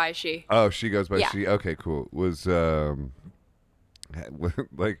goes by she. Oh, she goes by Yeah. she. Okay, cool. Was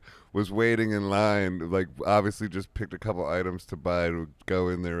was waiting in line, like obviously just picked a couple items to buy to go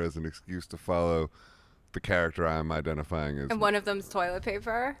in there as an excuse to follow the character I'm identifying as. And one of them's toilet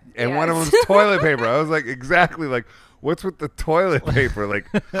paper. And one of them's toilet paper. I was like, exactly, like, what's with the toilet paper? Like,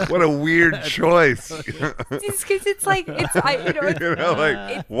 what a weird choice. It's because it's like,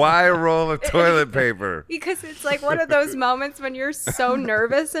 why a roll of toilet paper? Because it's like one of those moments when you're so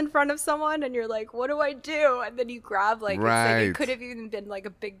nervous in front of someone and you're like, what do I do? And then you grab Right. it's like, it could have even been like a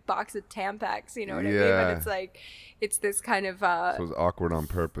big box of Tampax, you know what I mean? Yeah. But it's like, it's this kind of So it was awkward on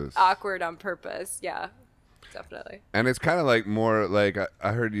purpose. Yeah. Definitely. And it's kind of like more like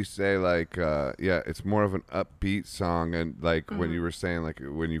I heard you say like it's more of an upbeat song, and like when you were saying like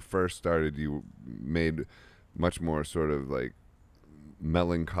when you first started you made much more sort of like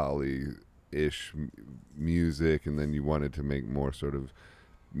melancholy-ish music, and then you wanted to make more sort of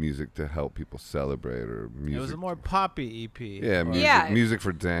music to help people celebrate, or music. It was a more poppy EP. Yeah, music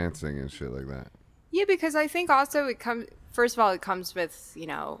for dancing and shit like that. Yeah, because I think also it comes with,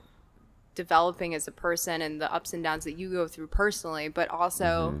 developing as a person and the ups and downs that you go through personally, but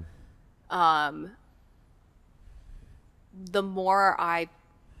also the more I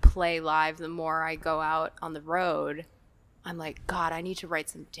play live, the more I go out on the road, I'm like, God, I need to write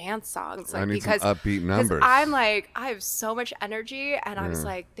some dance songs. Like, I need because some upbeat numbers. I'm like, I have so much energy, and I was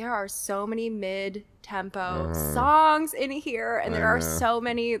like, there are so many mid-tempo songs in here, and there are so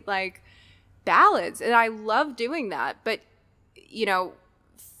many like ballads, and I love doing that. But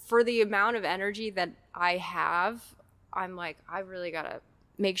for the amount of energy that I have, I'm like, I really gotta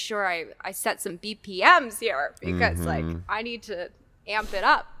make sure I set some BPMs here, because like I need to amp it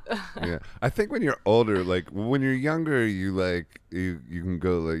up. Yeah, I think when you're older, like when you're younger, you can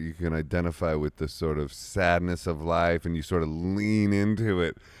go, like, you can identify with the sort of sadness of life, and you sort of lean into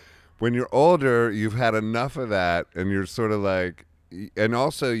it. When you're older, you've had enough of that, and you're sort of like, and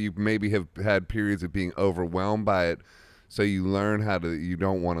also you maybe have had periods of being overwhelmed by it. So you learn you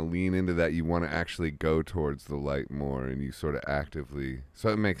don't want to lean into that. You want to actually go towards the light more, and you sort of actively, so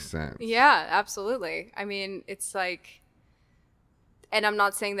it makes sense. Yeah, absolutely. I mean, it's like, and I'm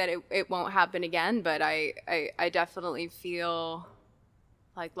not saying that it won't happen again, but I definitely feel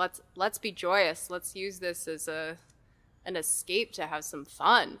like let's be joyous. Let's use this as an escape to have some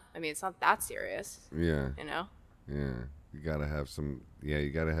fun. I mean, it's not that serious. Yeah. Yeah. You gotta have you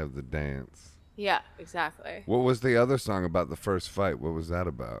gotta have the dance. Yeah, exactly. What was the other song about the first fight? What was that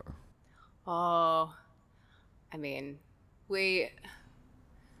about? Oh, I mean, what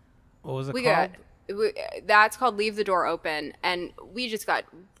was it called? That's called Leave the Door Open, and we just got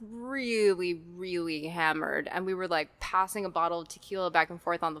really, really hammered, and we were like passing a bottle of tequila back and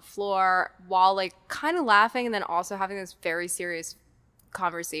forth on the floor while like kind of laughing, and then also having this very serious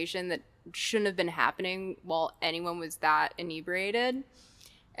conversation that shouldn't have been happening while anyone was that inebriated.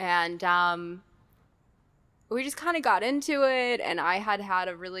 And we just kind of got into it, and I had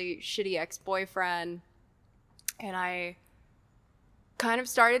a really shitty ex-boyfriend, and I kind of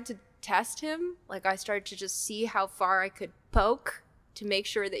started to test him. Like, I started to just see how far I could poke to make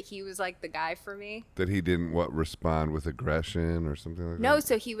sure that he was like the guy for me. That he didn't respond with aggression or something like that? No,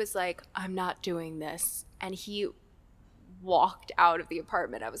 so he was like, I'm not doing this. And he walked out of the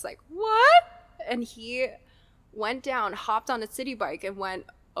apartment. I was like, what? And he went down, hopped on a city bike, and went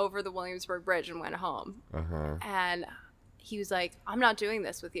over the Williamsburg Bridge and went home. And he was like, I'm not doing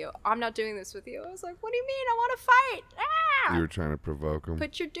this with you. I'm not doing this with you. I was like, what do you mean? I want to fight. Ah! You were trying to provoke him.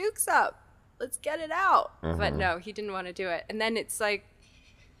 Put your dukes up. let's get it out. Uh-huh. But no, he didn't want to do it. And then it's like,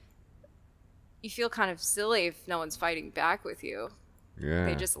 you feel kind of silly if no one's fighting back with you. Yeah.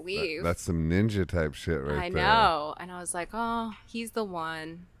 They just leave. That's some ninja type shit right there. I know. And I was like, oh, he's the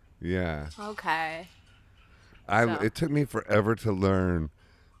one. Yeah. Okay. It took me forever to learn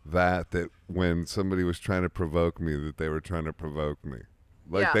that when somebody was trying to provoke me, that they were trying to provoke me.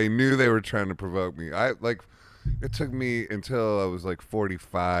 Like they knew they were trying to provoke me. It took me until I was like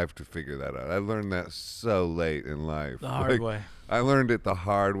 45 to figure that out. I learned that so late in life. The hard way. I learned it the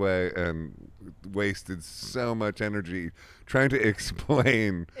hard way and wasted so much energy trying to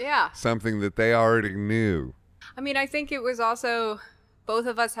explain something that they already knew. I mean, I think it was also, both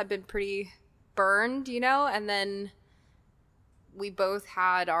of us had been pretty burned, and then we both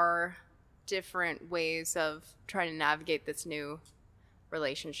had our different ways of trying to navigate this new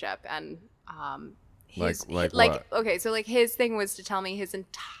relationship. And okay, so like his thing was to tell me his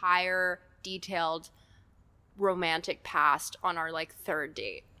entire detailed romantic past on our like third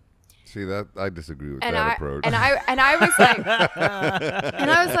date. See, that I disagree with that approach. And I was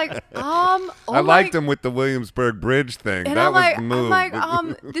like, I liked him with the Williamsburg Bridge thing. And that was the move. I'm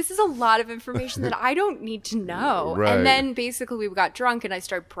like, this is a lot of information that I don't need to know. Right. And then basically we got drunk, and I was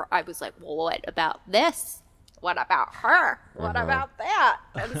like, well, what about this? What about her? What about that?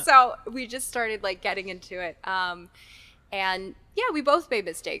 And so we just started like getting into it. And yeah, we both made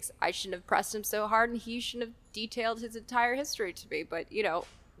mistakes. I shouldn't have pressed him so hard, and he shouldn't have detailed his entire history to me. But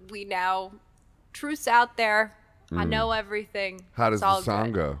we now, truth's out there. I know everything. How does the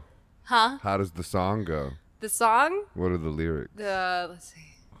song good. go? Huh? How does the song go? The song? What are the lyrics? Let's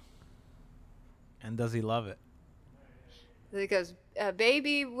see. And does he love it? It goes,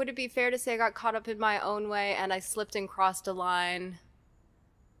 baby, would it be fair to say I got caught up in my own way and I slipped and crossed a line?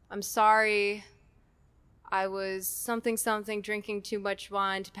 I'm sorry. I was something, drinking too much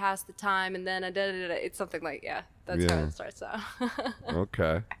wine to pass the time, and then it's something like, that's how it starts out.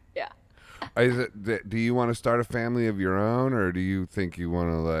 Okay. Yeah. Do you want to start a family of your own, or do you think you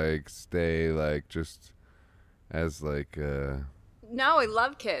want to like stay like just as like No, I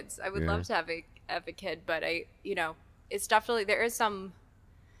love kids. I would love to have a kid, but it's definitely, there is some,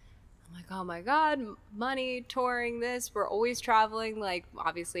 I'm like, oh my God, money, touring, this, we're always traveling, like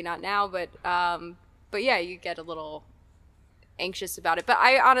obviously not now, but yeah, you get a little anxious about it. But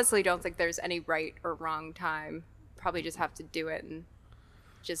I honestly don't think there's any right or wrong time. Probably just have to do it and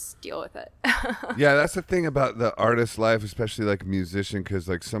just deal with it. Yeah, that's the thing about the artist life, especially like musician, because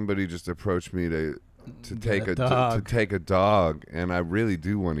like somebody just approached me to take a dog, and I really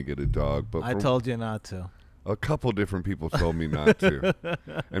do want to get a dog. But I told you not to. A couple different people told me not to,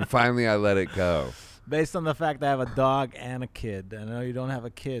 and finally I let it go. Based on the fact that I have a dog and a kid. I know you don't have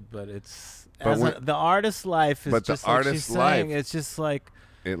a kid, but it's the artist's life is just like she's saying. It's just like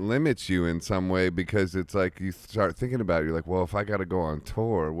it limits you in some way, because it's like you start thinking about it. You're like, well, if I got to go on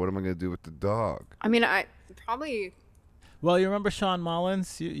tour, what am I going to do with the dog? I mean, I probably. Well, you remember Sean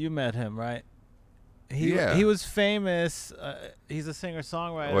Mullins? You met him, right? He was famous. He's a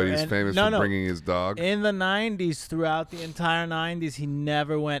singer-songwriter. Well, he's famous for bringing his dog? In the 90s, throughout the entire 90s, he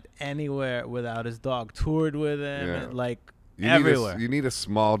never went anywhere without his dog. Toured with him, everywhere. You need a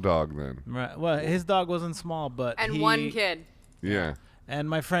small dog then. Right. Well, his dog wasn't small, but one kid. Yeah. And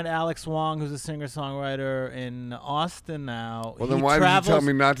my friend Alex Wong, who's a singer-songwriter in Austin now. Well, then why did you tell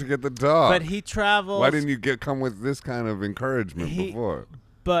me not to get the dog? But he travels. Why didn't you come with this kind of encouragement before?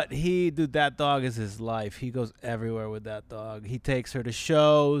 But that dog is his life. He goes everywhere with that dog. He takes her to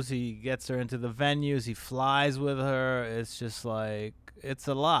shows. He gets her into the venues. He flies with her. It's just like, it's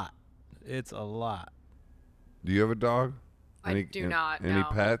a lot. It's a lot. Do you have a dog? I do not. Any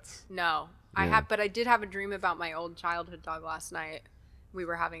pets? No. Yeah. But I did have a dream about my old childhood dog last night. We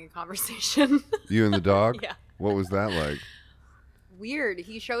were having a conversation. You and the dog? Yeah. What was that like? Weird.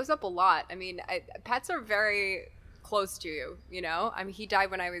 He shows up a lot. I mean, pets are very close to you, I mean, he died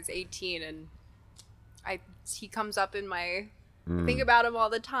when I was 18, and he comes up in my I think about him all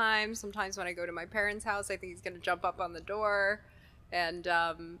the time. Sometimes when I go to my parents' house, I think he's going to jump up on the door, and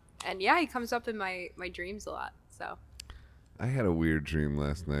yeah, he comes up in my dreams a lot. So I had a weird dream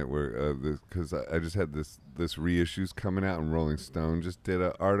last night where because I just had this reissues coming out, and Rolling Stone just did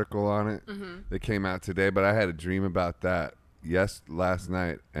an article on it. That came out today, but I had a dream about that last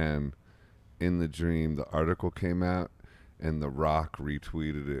night, and in the dream the article came out, and The Rock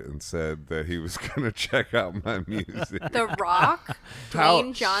retweeted it and said that he was going to check out my music. The Rock?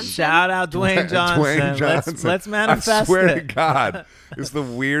 Dwayne Johnson? Shout out Dwayne Johnson. Dwayne Johnson. Let's manifest I swear it. to God. It's the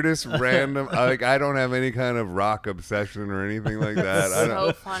weirdest random, like, I don't have any kind of rock obsession or anything like that.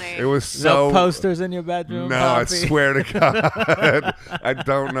 So funny. It was so... No posters in your bedroom, No, Poppy? I swear to God. I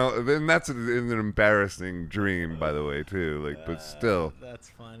don't know. And that's an embarrassing dream, by the way, too. Like, but still.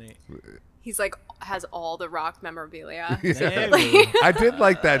 That's funny. He's like, has all the Rock memorabilia. Maybe. I did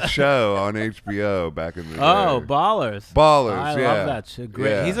like that show on HBO back in the day. Oh, Ballers. Ballers, I yeah. love that shit. Great.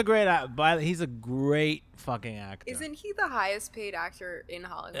 Yeah. He's a great fucking actor. Isn't he the highest paid actor in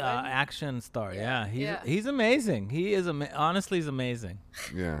Hollywood? Action star. Yeah. Yeah. He's amazing. He is honestly, he's amazing.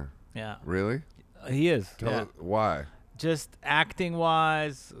 Yeah. Yeah. Really? He is. Tell Yeah. us why. Just acting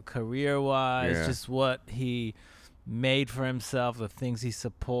wise, career wise, Yeah. just what he made for himself, the things he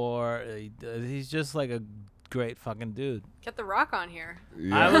support. He's just like a great fucking dude. Get the Rock on here.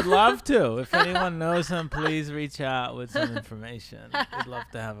 Yeah. I would love to. If anyone knows him, please reach out with some information. We'd love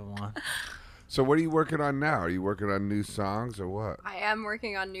to have him on. So what are you working on now? Are you working on new songs or what? I am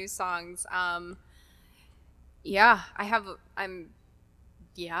working on new songs. I have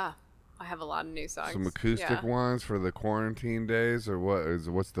a lot of new songs. Some acoustic ones for the quarantine days or what?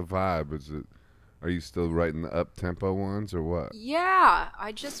 What's the vibe? Are you still writing the up-tempo ones or what? Yeah,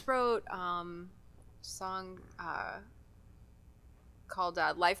 I just wrote a song called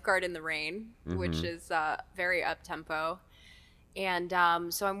Lifeguard in the Rain, which is very up-tempo. And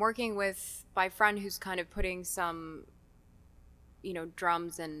so I'm working with my friend who's kind of putting some,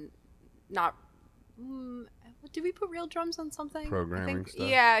 drums and not... did we put real drums on something? Programming stuff?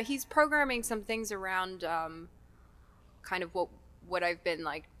 Yeah, he's programming some things around kind of what I've been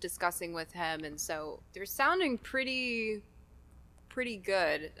like discussing with him, and so they're sounding pretty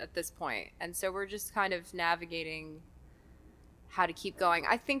good at this point. And so we're just kind of navigating how to keep going.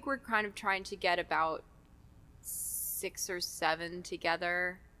 I think we're kind of trying to get about 6 or 7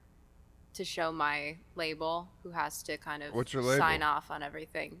 together to show my label, who has to kind of What's your label? sign off on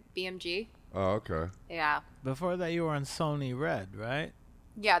everything. BMG. Oh, okay. Yeah. Before that, you were on Sony Red, right?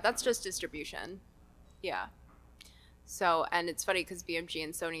 Yeah, that's just distribution. Yeah. So, and it's funny because BMG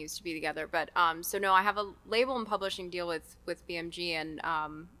and Sony used to be together, but so no, I have a label and publishing deal with BMG, and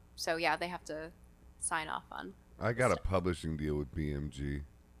so yeah, they have to sign off on. I got a publishing deal with BMG,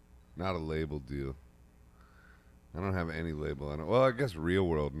 not a label deal. I don't have any label on it. Well, I guess Real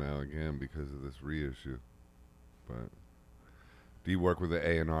World now again because of this reissue. But do you work with an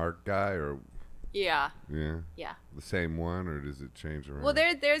A&R guy or? Yeah. Yeah. Yeah. The same one, or does it change around? Well,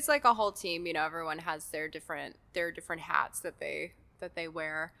 there's like a whole team. Everyone has their different hats that they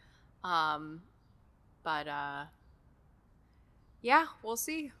wear. Yeah, we'll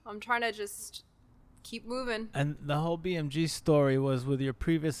see. I'm trying to just keep moving. And the whole BMG story was with your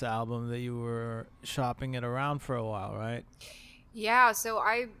previous album that you were shopping it around for a while, right? Yeah, so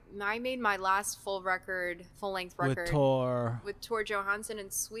I made my last full-length record with Tore Johansson in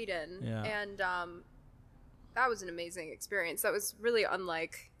Sweden, and that was an amazing experience. That was really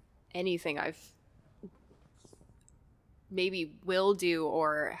unlike anything I've maybe will do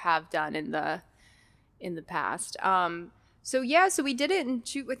or have done in the past. So we did it I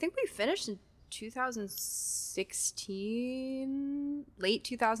think we finished in 2016, late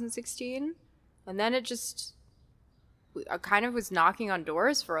 2016, and then it just. I kind of was knocking on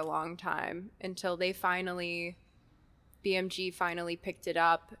doors for a long time until BMG finally picked it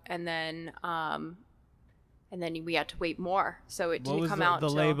up, and then we had to wait more. So it didn't come out. The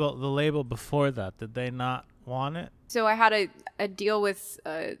label before that, did they not want it? So I had a deal with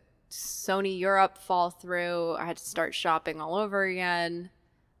Sony Europe fall through. I had to start shopping all over again.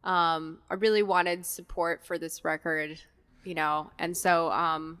 I really wanted support for this record. And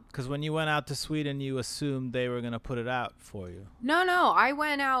so because when you went out to Sweden, you assumed they were going to put it out for you. No, I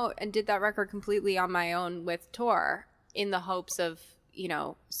went out and did that record completely on my own with Tore in the hopes of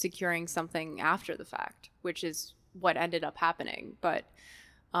securing something after the fact, which is what ended up happening. But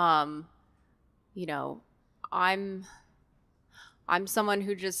I'm someone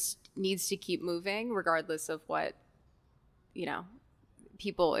who just needs to keep moving regardless of what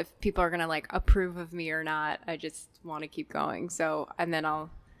if people are gonna like approve of me or not. I just want to keep going. So, and then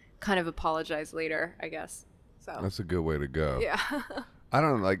I'll kind of apologize later, I guess. So that's a good way to go. Yeah. I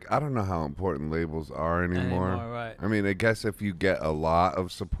don't know how important labels are anymore. Right. I mean, I guess if you get a lot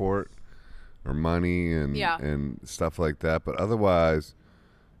of support or money and stuff like that, but otherwise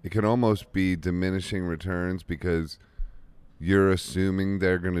it can almost be diminishing returns because you're assuming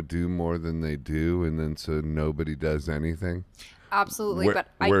they're going to do more than they do, and then so nobody does anything. Absolutely.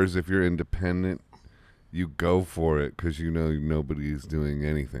 Whereas if you're independent you go for it because you know nobody's doing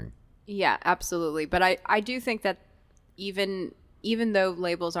anything. Yeah, absolutely. But I do think that even though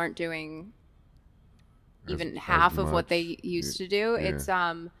labels aren't doing even half of what they used to do, it's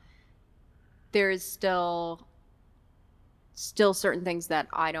there's still certain things that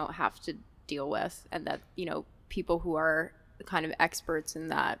I don't have to deal with, and that, you know, people who are kind of experts in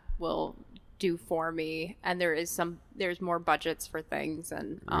that will do for me. And there's more budgets for things,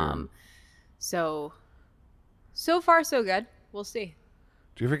 and so far so good. We'll see.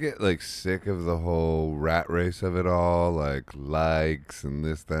 Do you ever get like sick of the whole rat race of it all, like likes and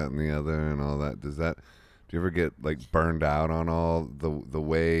this, that, and the other, and all that? Do you ever get like burned out on all the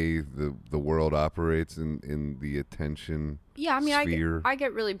way the world operates in the attention? Yeah, I mean, sphere? I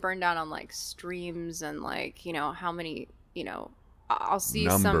get really burned out on like streams and like, you know, how many, you know, I'll see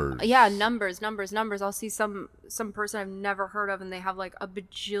numbers. Numbers. I'll see some person I've never heard of, and they have like a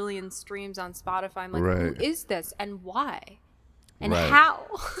bajillion streams on Spotify. I'm like, who is this and why? And how?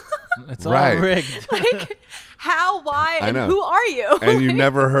 It's all rigged. Like, how, why, and who are you? And you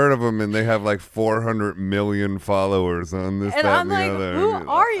never heard of them, and they have like 400 million followers on this, and that, and the like, other. Who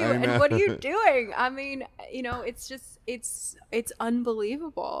are you? And what are you doing? I mean, you know, it's just, it's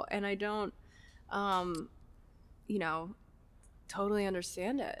unbelievable. And I don't, you know, totally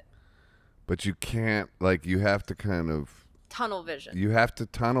understand it. But you can't, like, you have to kind of tunnel vision. You have to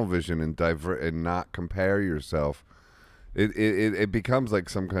tunnel vision and divert and not compare yourself. It becomes like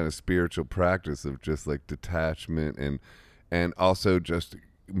some kind of spiritual practice of just like detachment and also just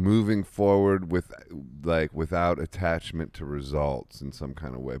moving forward with like without attachment to results in some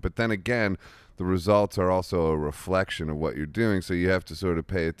kind of way. But then again, the results are also a reflection of what you're doing, so you have to sort of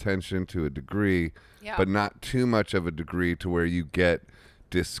pay attention to a degree, but not too much of a degree to where you get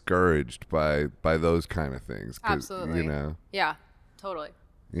discouraged by those kind of things. Absolutely. You know. Yeah. Totally.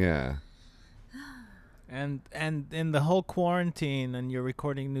 Yeah. And in the whole quarantine, and you're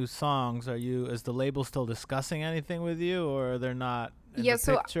recording new songs, is the label still discussing anything with you, or they're not in the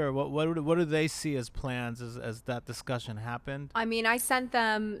picture? What do they see as plans as that discussion happened? I mean, I sent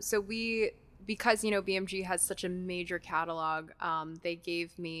them, because, you know, BMG has such a major catalog, they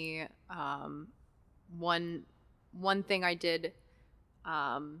gave me one thing I did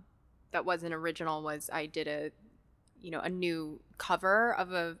that wasn't original was I did a new cover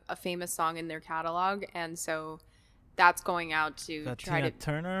of a famous song in their catalog, and so that's going out to that try Tina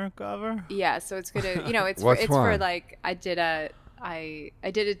Turner cover. Yeah, so it's gonna, you know, it's for like I did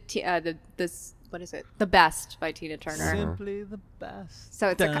what is it? The Best by Tina Turner. Simply the best. So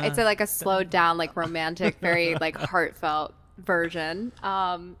it's like a slowed down, like romantic, very like heartfelt version.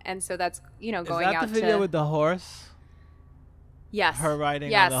 And so that's, you know, going out to. Is that the video with the horse? Yes. Her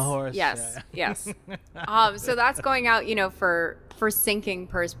riding on the horse. Yes. Yes. So that's going out, you know, for syncing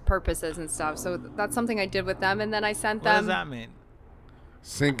purposes and stuff. So that's something I did with them, and then I sent them. What does that mean?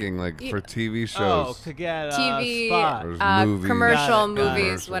 Syncing, like for TV shows. Oh, to get TV, spot. Movies. commercial,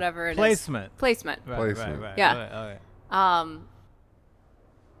 movies, whatever it is. Placement. Placement. Yeah. Okay.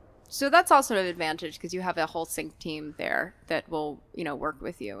 So that's also an advantage because you have a whole sync team there that will, you know, work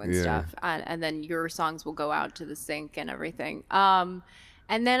with you and stuff. And then your songs will go out to the sync and everything. And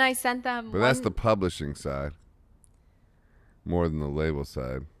then I sent them. But that's the publishing side. More than the label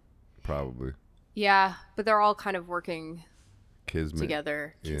side, probably. Yeah, but they're all kind of working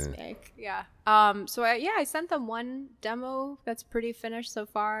together. Kismet. Yeah. So I sent them one demo that's pretty finished so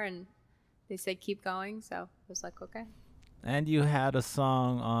far, and they said keep going. So I was like, okay. And you had a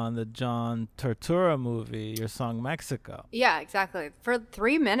song on the John Turturro movie, your song Mexico. Yeah, exactly. For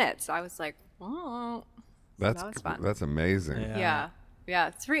 3 minutes, I was like, oh, that was fun. That's amazing. Yeah.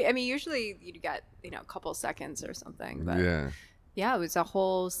 It's I mean, usually you get, you know, a couple seconds or something, but yeah, it was a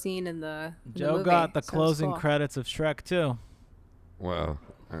whole scene in the Joe got the closing credits of Shrek 2. Wow.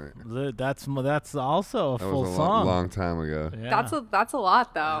 That's also a full song. Long time ago. Yeah. That's a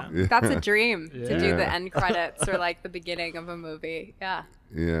lot though. Yeah. That's a dream to do the end credits or like the beginning of a movie. Yeah.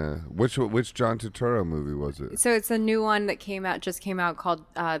 Yeah. Which John Turturro movie was it? So it's a new one that just came out called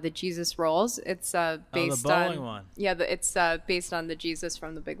The Jesus Rolls. It's based the bowling one. Yeah, it's based on the Jesus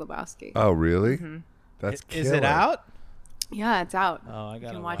from The Big Lebowski. Oh, really? Mm-hmm. That's killer. Is it out? Yeah, it's out. Oh, I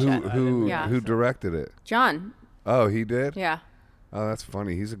gotta watch it. Who directed it? John. Oh, he did? Yeah. Oh, that's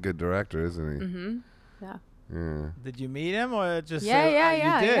funny. He's a good director, isn't he? Mm-hmm. Yeah. Yeah. Did you meet him or just? Yeah.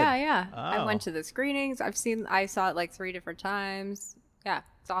 You did? Yeah. Oh. I went to the screenings. I saw it like 3 different times. Yeah,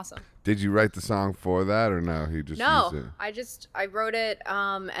 it's awesome. Did you write the song for that or no? He just used it? I wrote it,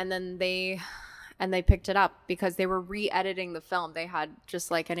 and then they picked it up because they were re-editing the film. They had,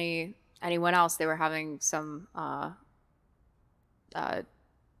 just like anyone else, they were having some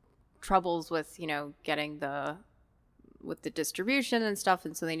troubles with, getting with the distribution and stuff,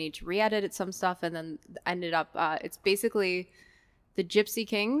 and so they need to re-edit some stuff, and then ended up it's basically the Gypsy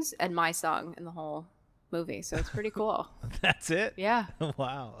Kings and my song in the whole movie, so it's pretty cool. That's it? Yeah.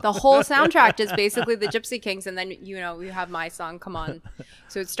 Wow. The whole soundtrack is basically the Gypsy Kings, and then you have my song come on.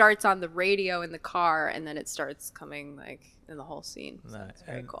 So it starts on the radio in the car, and then it starts coming like in the whole scene. So it's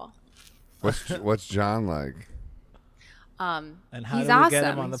very cool. What's John like? And how he's do we awesome. get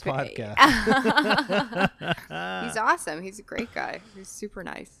him on the He's podcast? He's awesome. He's a great guy. He's super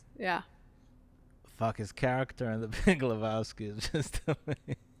nice. Yeah. Fuck, his character in the Big Lebowski is just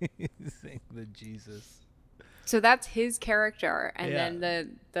amazing. The Jesus. So that's his character, and Yeah.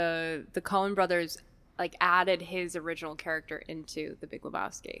 then the Coen brothers like added his original character into the Big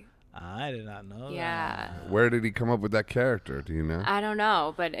Lebowski. I did not know Yeah. that. Where did he come up with that character? Do you know? I don't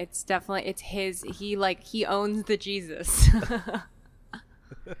know, but it's his. He owns the Jesus.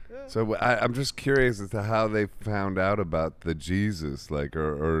 So I'm just curious as to how they found out about the Jesus, like,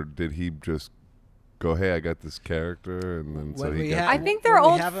 or did he just go, "Hey, I got this character," and then so he got. I think they're when we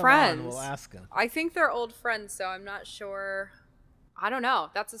old have him on, friends. we'll ask him. I think they're old friends, so I'm not sure. I don't know.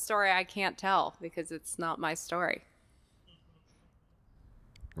 That's a story I can't tell because it's not my story.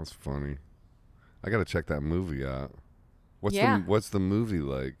 That's funny. I gotta check that movie out. Yeah. What's the movie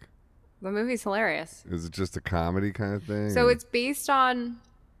like? The movie's hilarious. Is it just a comedy kind of thing? So or- it's based on.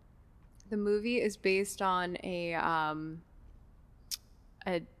 The movie is based on a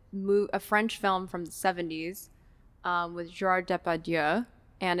French film from the 70s with Gerard Depardieu,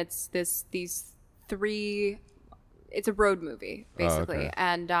 and it's these three. It's a road movie basically, okay.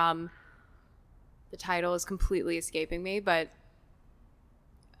 and the title is completely escaping me, but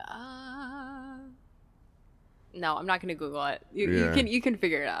no, I'm not going to Google it. You can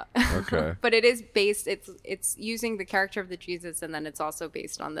figure it out. Okay. But it is based. It's using the character of the Jesus, and then it's also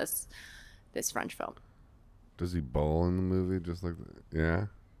based on this French film. Does he bowl in the movie? Just like that? Yeah.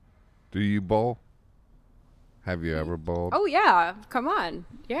 Do you bowl? Have you ever bowled? Oh yeah, come on.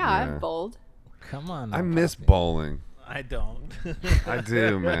 Yeah, Yeah. I've bowled. Come on. I now, miss Poppy. bowling. I don't. I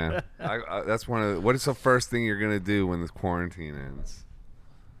do, man. I that's one of. What is the first thing you're gonna do when this quarantine ends?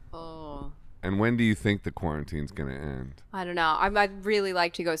 Oh, And when do you think the quarantine's gonna end? I don't know. I'd really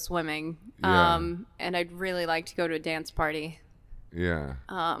like to go swimming. Yeah. And I'd really like to go to a dance party. Yeah.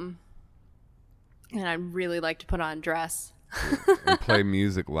 And I'd really like to put on a dress And play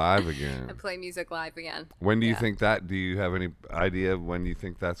music live again. and play music live again. When do you Yeah. think that? Do you have any idea of when you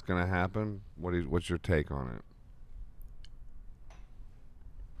think that's gonna happen? What's your take on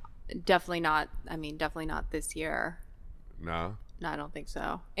it? Definitely not. I mean, definitely not this year. No. No, I don't think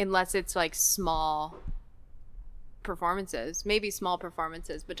so. Unless it's like small performances, maybe small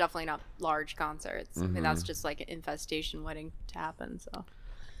performances, but definitely not large concerts. I mean, that's just like an infestation waiting to happen. So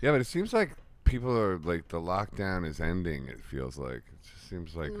Yeah, but it seems like people are like the lockdown is ending. It feels like it just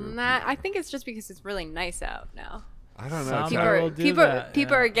seems like. nah, I think it's just because it's really nice out now. I don't know. Some It's People Summer are will do that,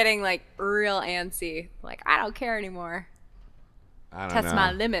 people yeah. are getting like real antsy. Like, I don't care anymore. I don't Test know.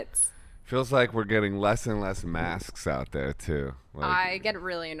 my limits. Feels like we're getting less and less masks out there too. Like, I get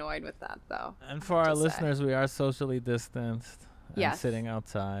really annoyed with that though. And for our Just say. listeners, we are socially distanced and Yes. sitting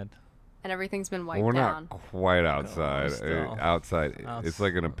outside. And everything's been well, wiped we're down. not quite outside. still. Outside, it's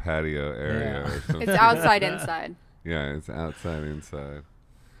like in a patio area Yeah. or something. It's outside inside. Yeah, it's outside, inside.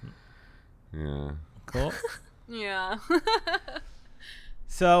 Yeah. Cool. Yeah.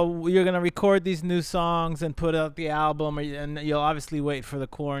 So you're gonna record these new songs and put out the album, and you'll obviously wait for the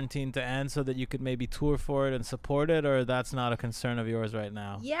quarantine to end so that you could maybe tour for it and support it, or that's not a concern of yours right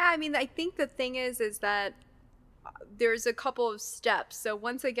now. Yeah, I mean, I think the thing is that there's a couple of steps. So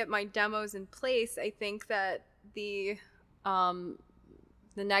once I get my demos in place, I think that the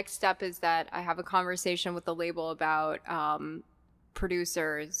next step is that I have a conversation with the label about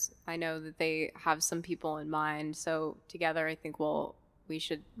producers. I know that they have some people in mind, so together I think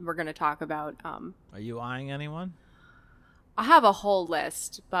we're going to talk about Are you eyeing anyone? I have a whole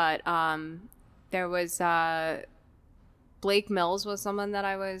list, but there was Blake Mills was someone that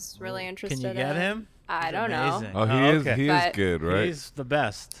I was really interested in. Can you get him? I He's don't know. amazing. Oh, he is. okay. He is But- good, right? He's the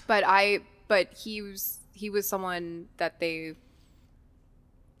best. But he was someone that they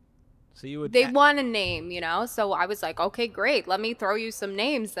So you would. want a name, So I was like, okay, great. Let me throw you some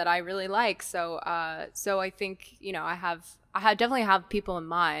names that I really like. So I think I definitely have people in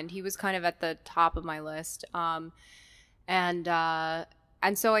mind. He was kind of at the top of my list, and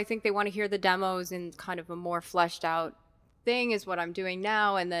so I think they want to hear the demos in kind of a more fleshed out thing is what I'm doing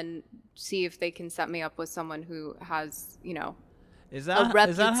now, and then see if they can set me up with someone who has Is a that how it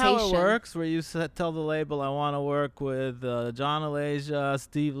reputation. works? Where you tell the label, I want to work with John Alasia,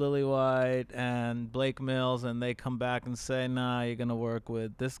 Steve Lillywhite, and Blake Mills, and they come back and say, nah, you're gonna work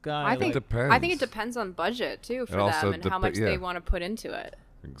with this guy. I think depends. I think it depends on budget too for also them and how much yeah. they want to put into it.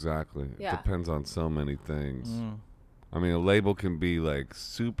 Exactly. Yeah. It depends on so many things. Mm. I mean, a label can be like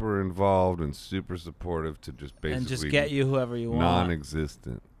super involved and super supportive to just basically And just get you whoever you want.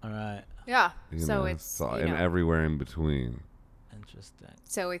 non-existent. All right. Yeah. You So know, it's and everywhere in between. Interesting.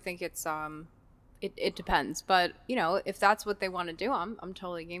 So I think it's it depends, but you know, if that's what they want to do, I'm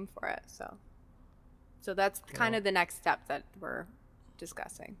totally game for it. So that's kind of the next step that we're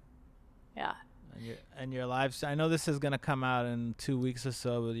discussing. Yeah. And your live, I know this is gonna come out in 2 weeks or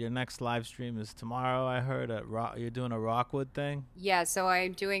so, but your next live stream is tomorrow. I heard you're doing a Rockwood thing. Yeah. So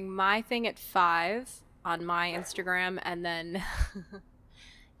I'm doing my thing at 5 on my Instagram, and then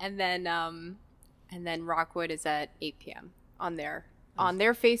and then Rockwood is at 8 p.m. on their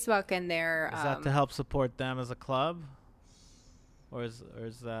Facebook and their. Is that to help support them as a club, or is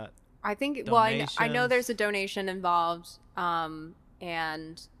that? I think. Well, I know donations? there's a donation involved, and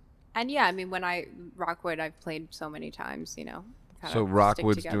yeah, I mean, when Rockwood, I've played so many times, you know. So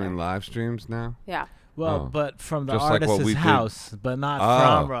Rockwood's doing live streams now? Yeah. Well, but from the Just like what artist's we did. house, but not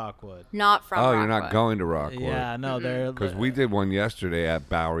from Rockwood. Not from Oh, Rockwood. you're not going to Rockwood. Yeah, no, they're Because we did one yesterday at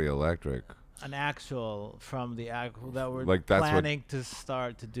Bowery Electric. an actual from the that we're Like, that's what- planning to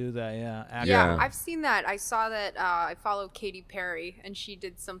start to do that. Yeah. Yeah, Yeah. I've seen that. I saw that. I follow Katy Perry, and she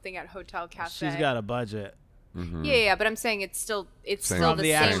did something at Hotel Cafe. She's got a budget. Yeah, but I'm saying it's still Same. the From the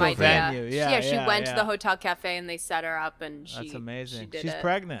same actual idea. venue. Yeah, she yeah, went to yeah. the Hotel Cafe and they set her up, and That's she amazing. did She's it.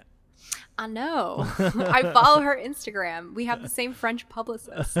 pregnant. I know. I follow her Instagram. We have the same French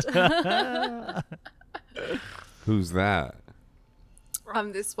publicist. Who's that?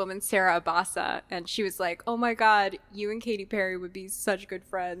 This woman, Sarah Abassa, and she was like, "Oh my God, you and Katy Perry would be such good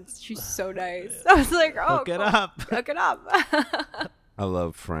friends. She's so nice." I was like, "Oh, Hook it cool. up. Hook it up." I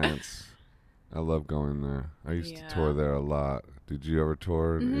love France. I love going there. I used to Yeah. tour there a lot. Did you ever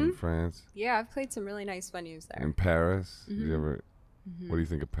tour in France? Yeah, I've played some really nice venues there. In Paris? Did you ever? What do you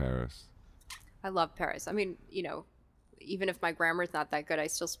think of Paris? I love Paris. I mean, you know, even if my grammar's not that good, I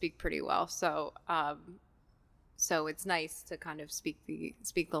still speak pretty well. So, so it's nice to kind of speak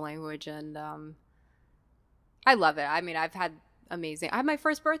the language, and I love it. I mean, I had my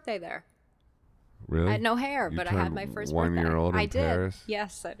first birthday there. Really? I had no hair, You but I had turned my first 1 birthday. year old in I did. Paris?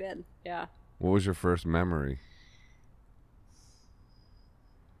 Yes, I did. Yeah. What was your first memory?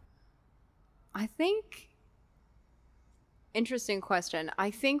 I think. Interesting question.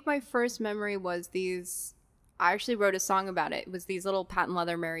 I think my first memory was these. I actually wrote a song about it. It was these little patent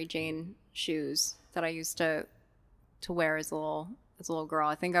leather Mary Jane shoes that I used to wear as a little girl.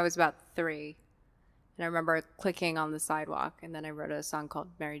 I think I was about 3, and I remember clicking on the sidewalk, and then I wrote a song called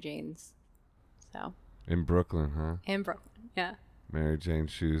Mary Jane's. So. In Brooklyn, huh? In Brooklyn. Yeah. Mary Jane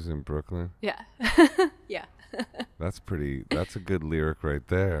shoes in Brooklyn. Yeah. Yeah. That's a good lyric right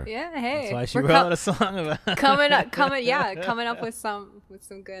there. Yeah. Hey. That's why she we're wrote a song about coming up with some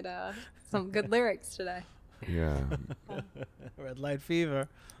good lyrics today. Yeah. Red Light Fever.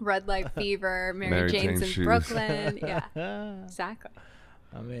 Red Light Fever, Mary Mary Jane's Jane in shoes. Brooklyn. Yeah, exactly.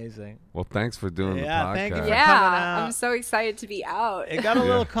 Amazing. Well, thanks for doing the Yeah, podcast. thank you for Yeah, coming out. I'm so excited to be out. It got a Yeah.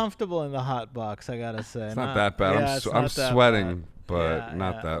 little comfortable in the hot box, I gotta say. It's not that bad. Yeah, it's I'm not that sweating, bad. but Yeah,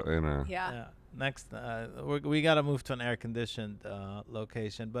 not yeah. that, you know. Yeah. Yeah. Next, we got to move to an air-conditioned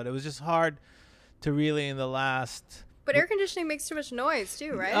location, but it was just hard to really in the last. But air conditioning makes too much noise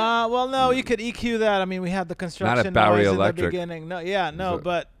too, right? Well, no, you could EQ that. I mean, we had the construction Bowery noise Electric. in the beginning. No, yeah, no, it-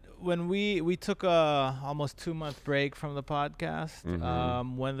 but when we took a almost 2-month break from the podcast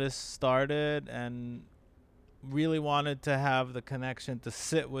when this started, and really wanted to have the connection to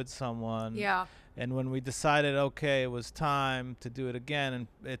sit with someone. Yeah. And when we decided, okay, it was time to do it again, and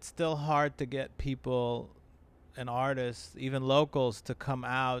it's still hard to get people and artists, even locals, to come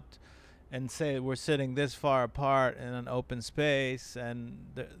out and say we're sitting this far apart in an open space, and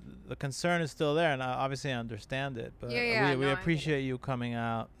the concern is still there, and obviously I understand it, but Yeah, we no, I get appreciate you coming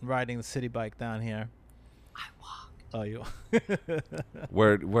out, riding the city bike down here. I walked. Oh, you.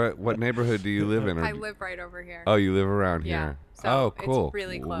 What neighborhood do you live in? Or I live right over here. Oh, you live around Yeah. here. So Oh, it's cool.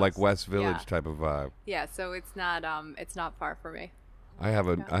 really close. Like West Village Yeah. type of vibe. Yeah, so it's not far for me. I have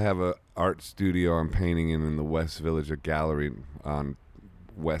a art studio I'm painting in the West Village, a gallery on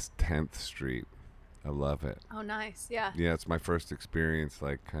West 10th Street. I love it. Oh, nice. Yeah. Yeah, it's my first experience,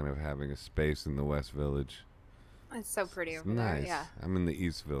 like kind of having a space in the West Village. It's so pretty It's over nice. there. Yeah. I'm in the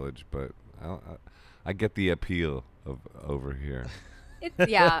East Village, but I get the appeal of over here.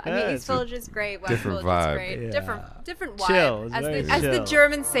 Yeah, I mean, East Village is great. West Different Village vibe. is great. Yeah. Different vibe. Chill. It's very As the chill.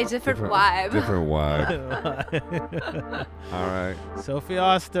 Germans say, different vibe. Different vibe. All right. Sophie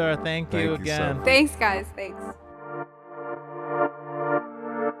Auster, thank you you, again. Sophie. Thanks, guys. Thanks.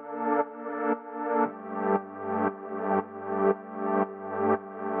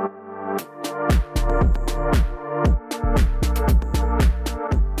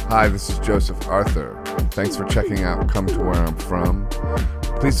 Hi, this is Joseph Arthur. Thanks for checking out Come to Where I'm From.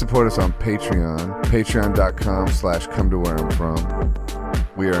 Please support us on Patreon, patreon.com/come to where I'm from.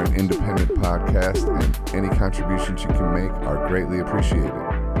 We are an independent podcast, and any contributions you can make are greatly appreciated.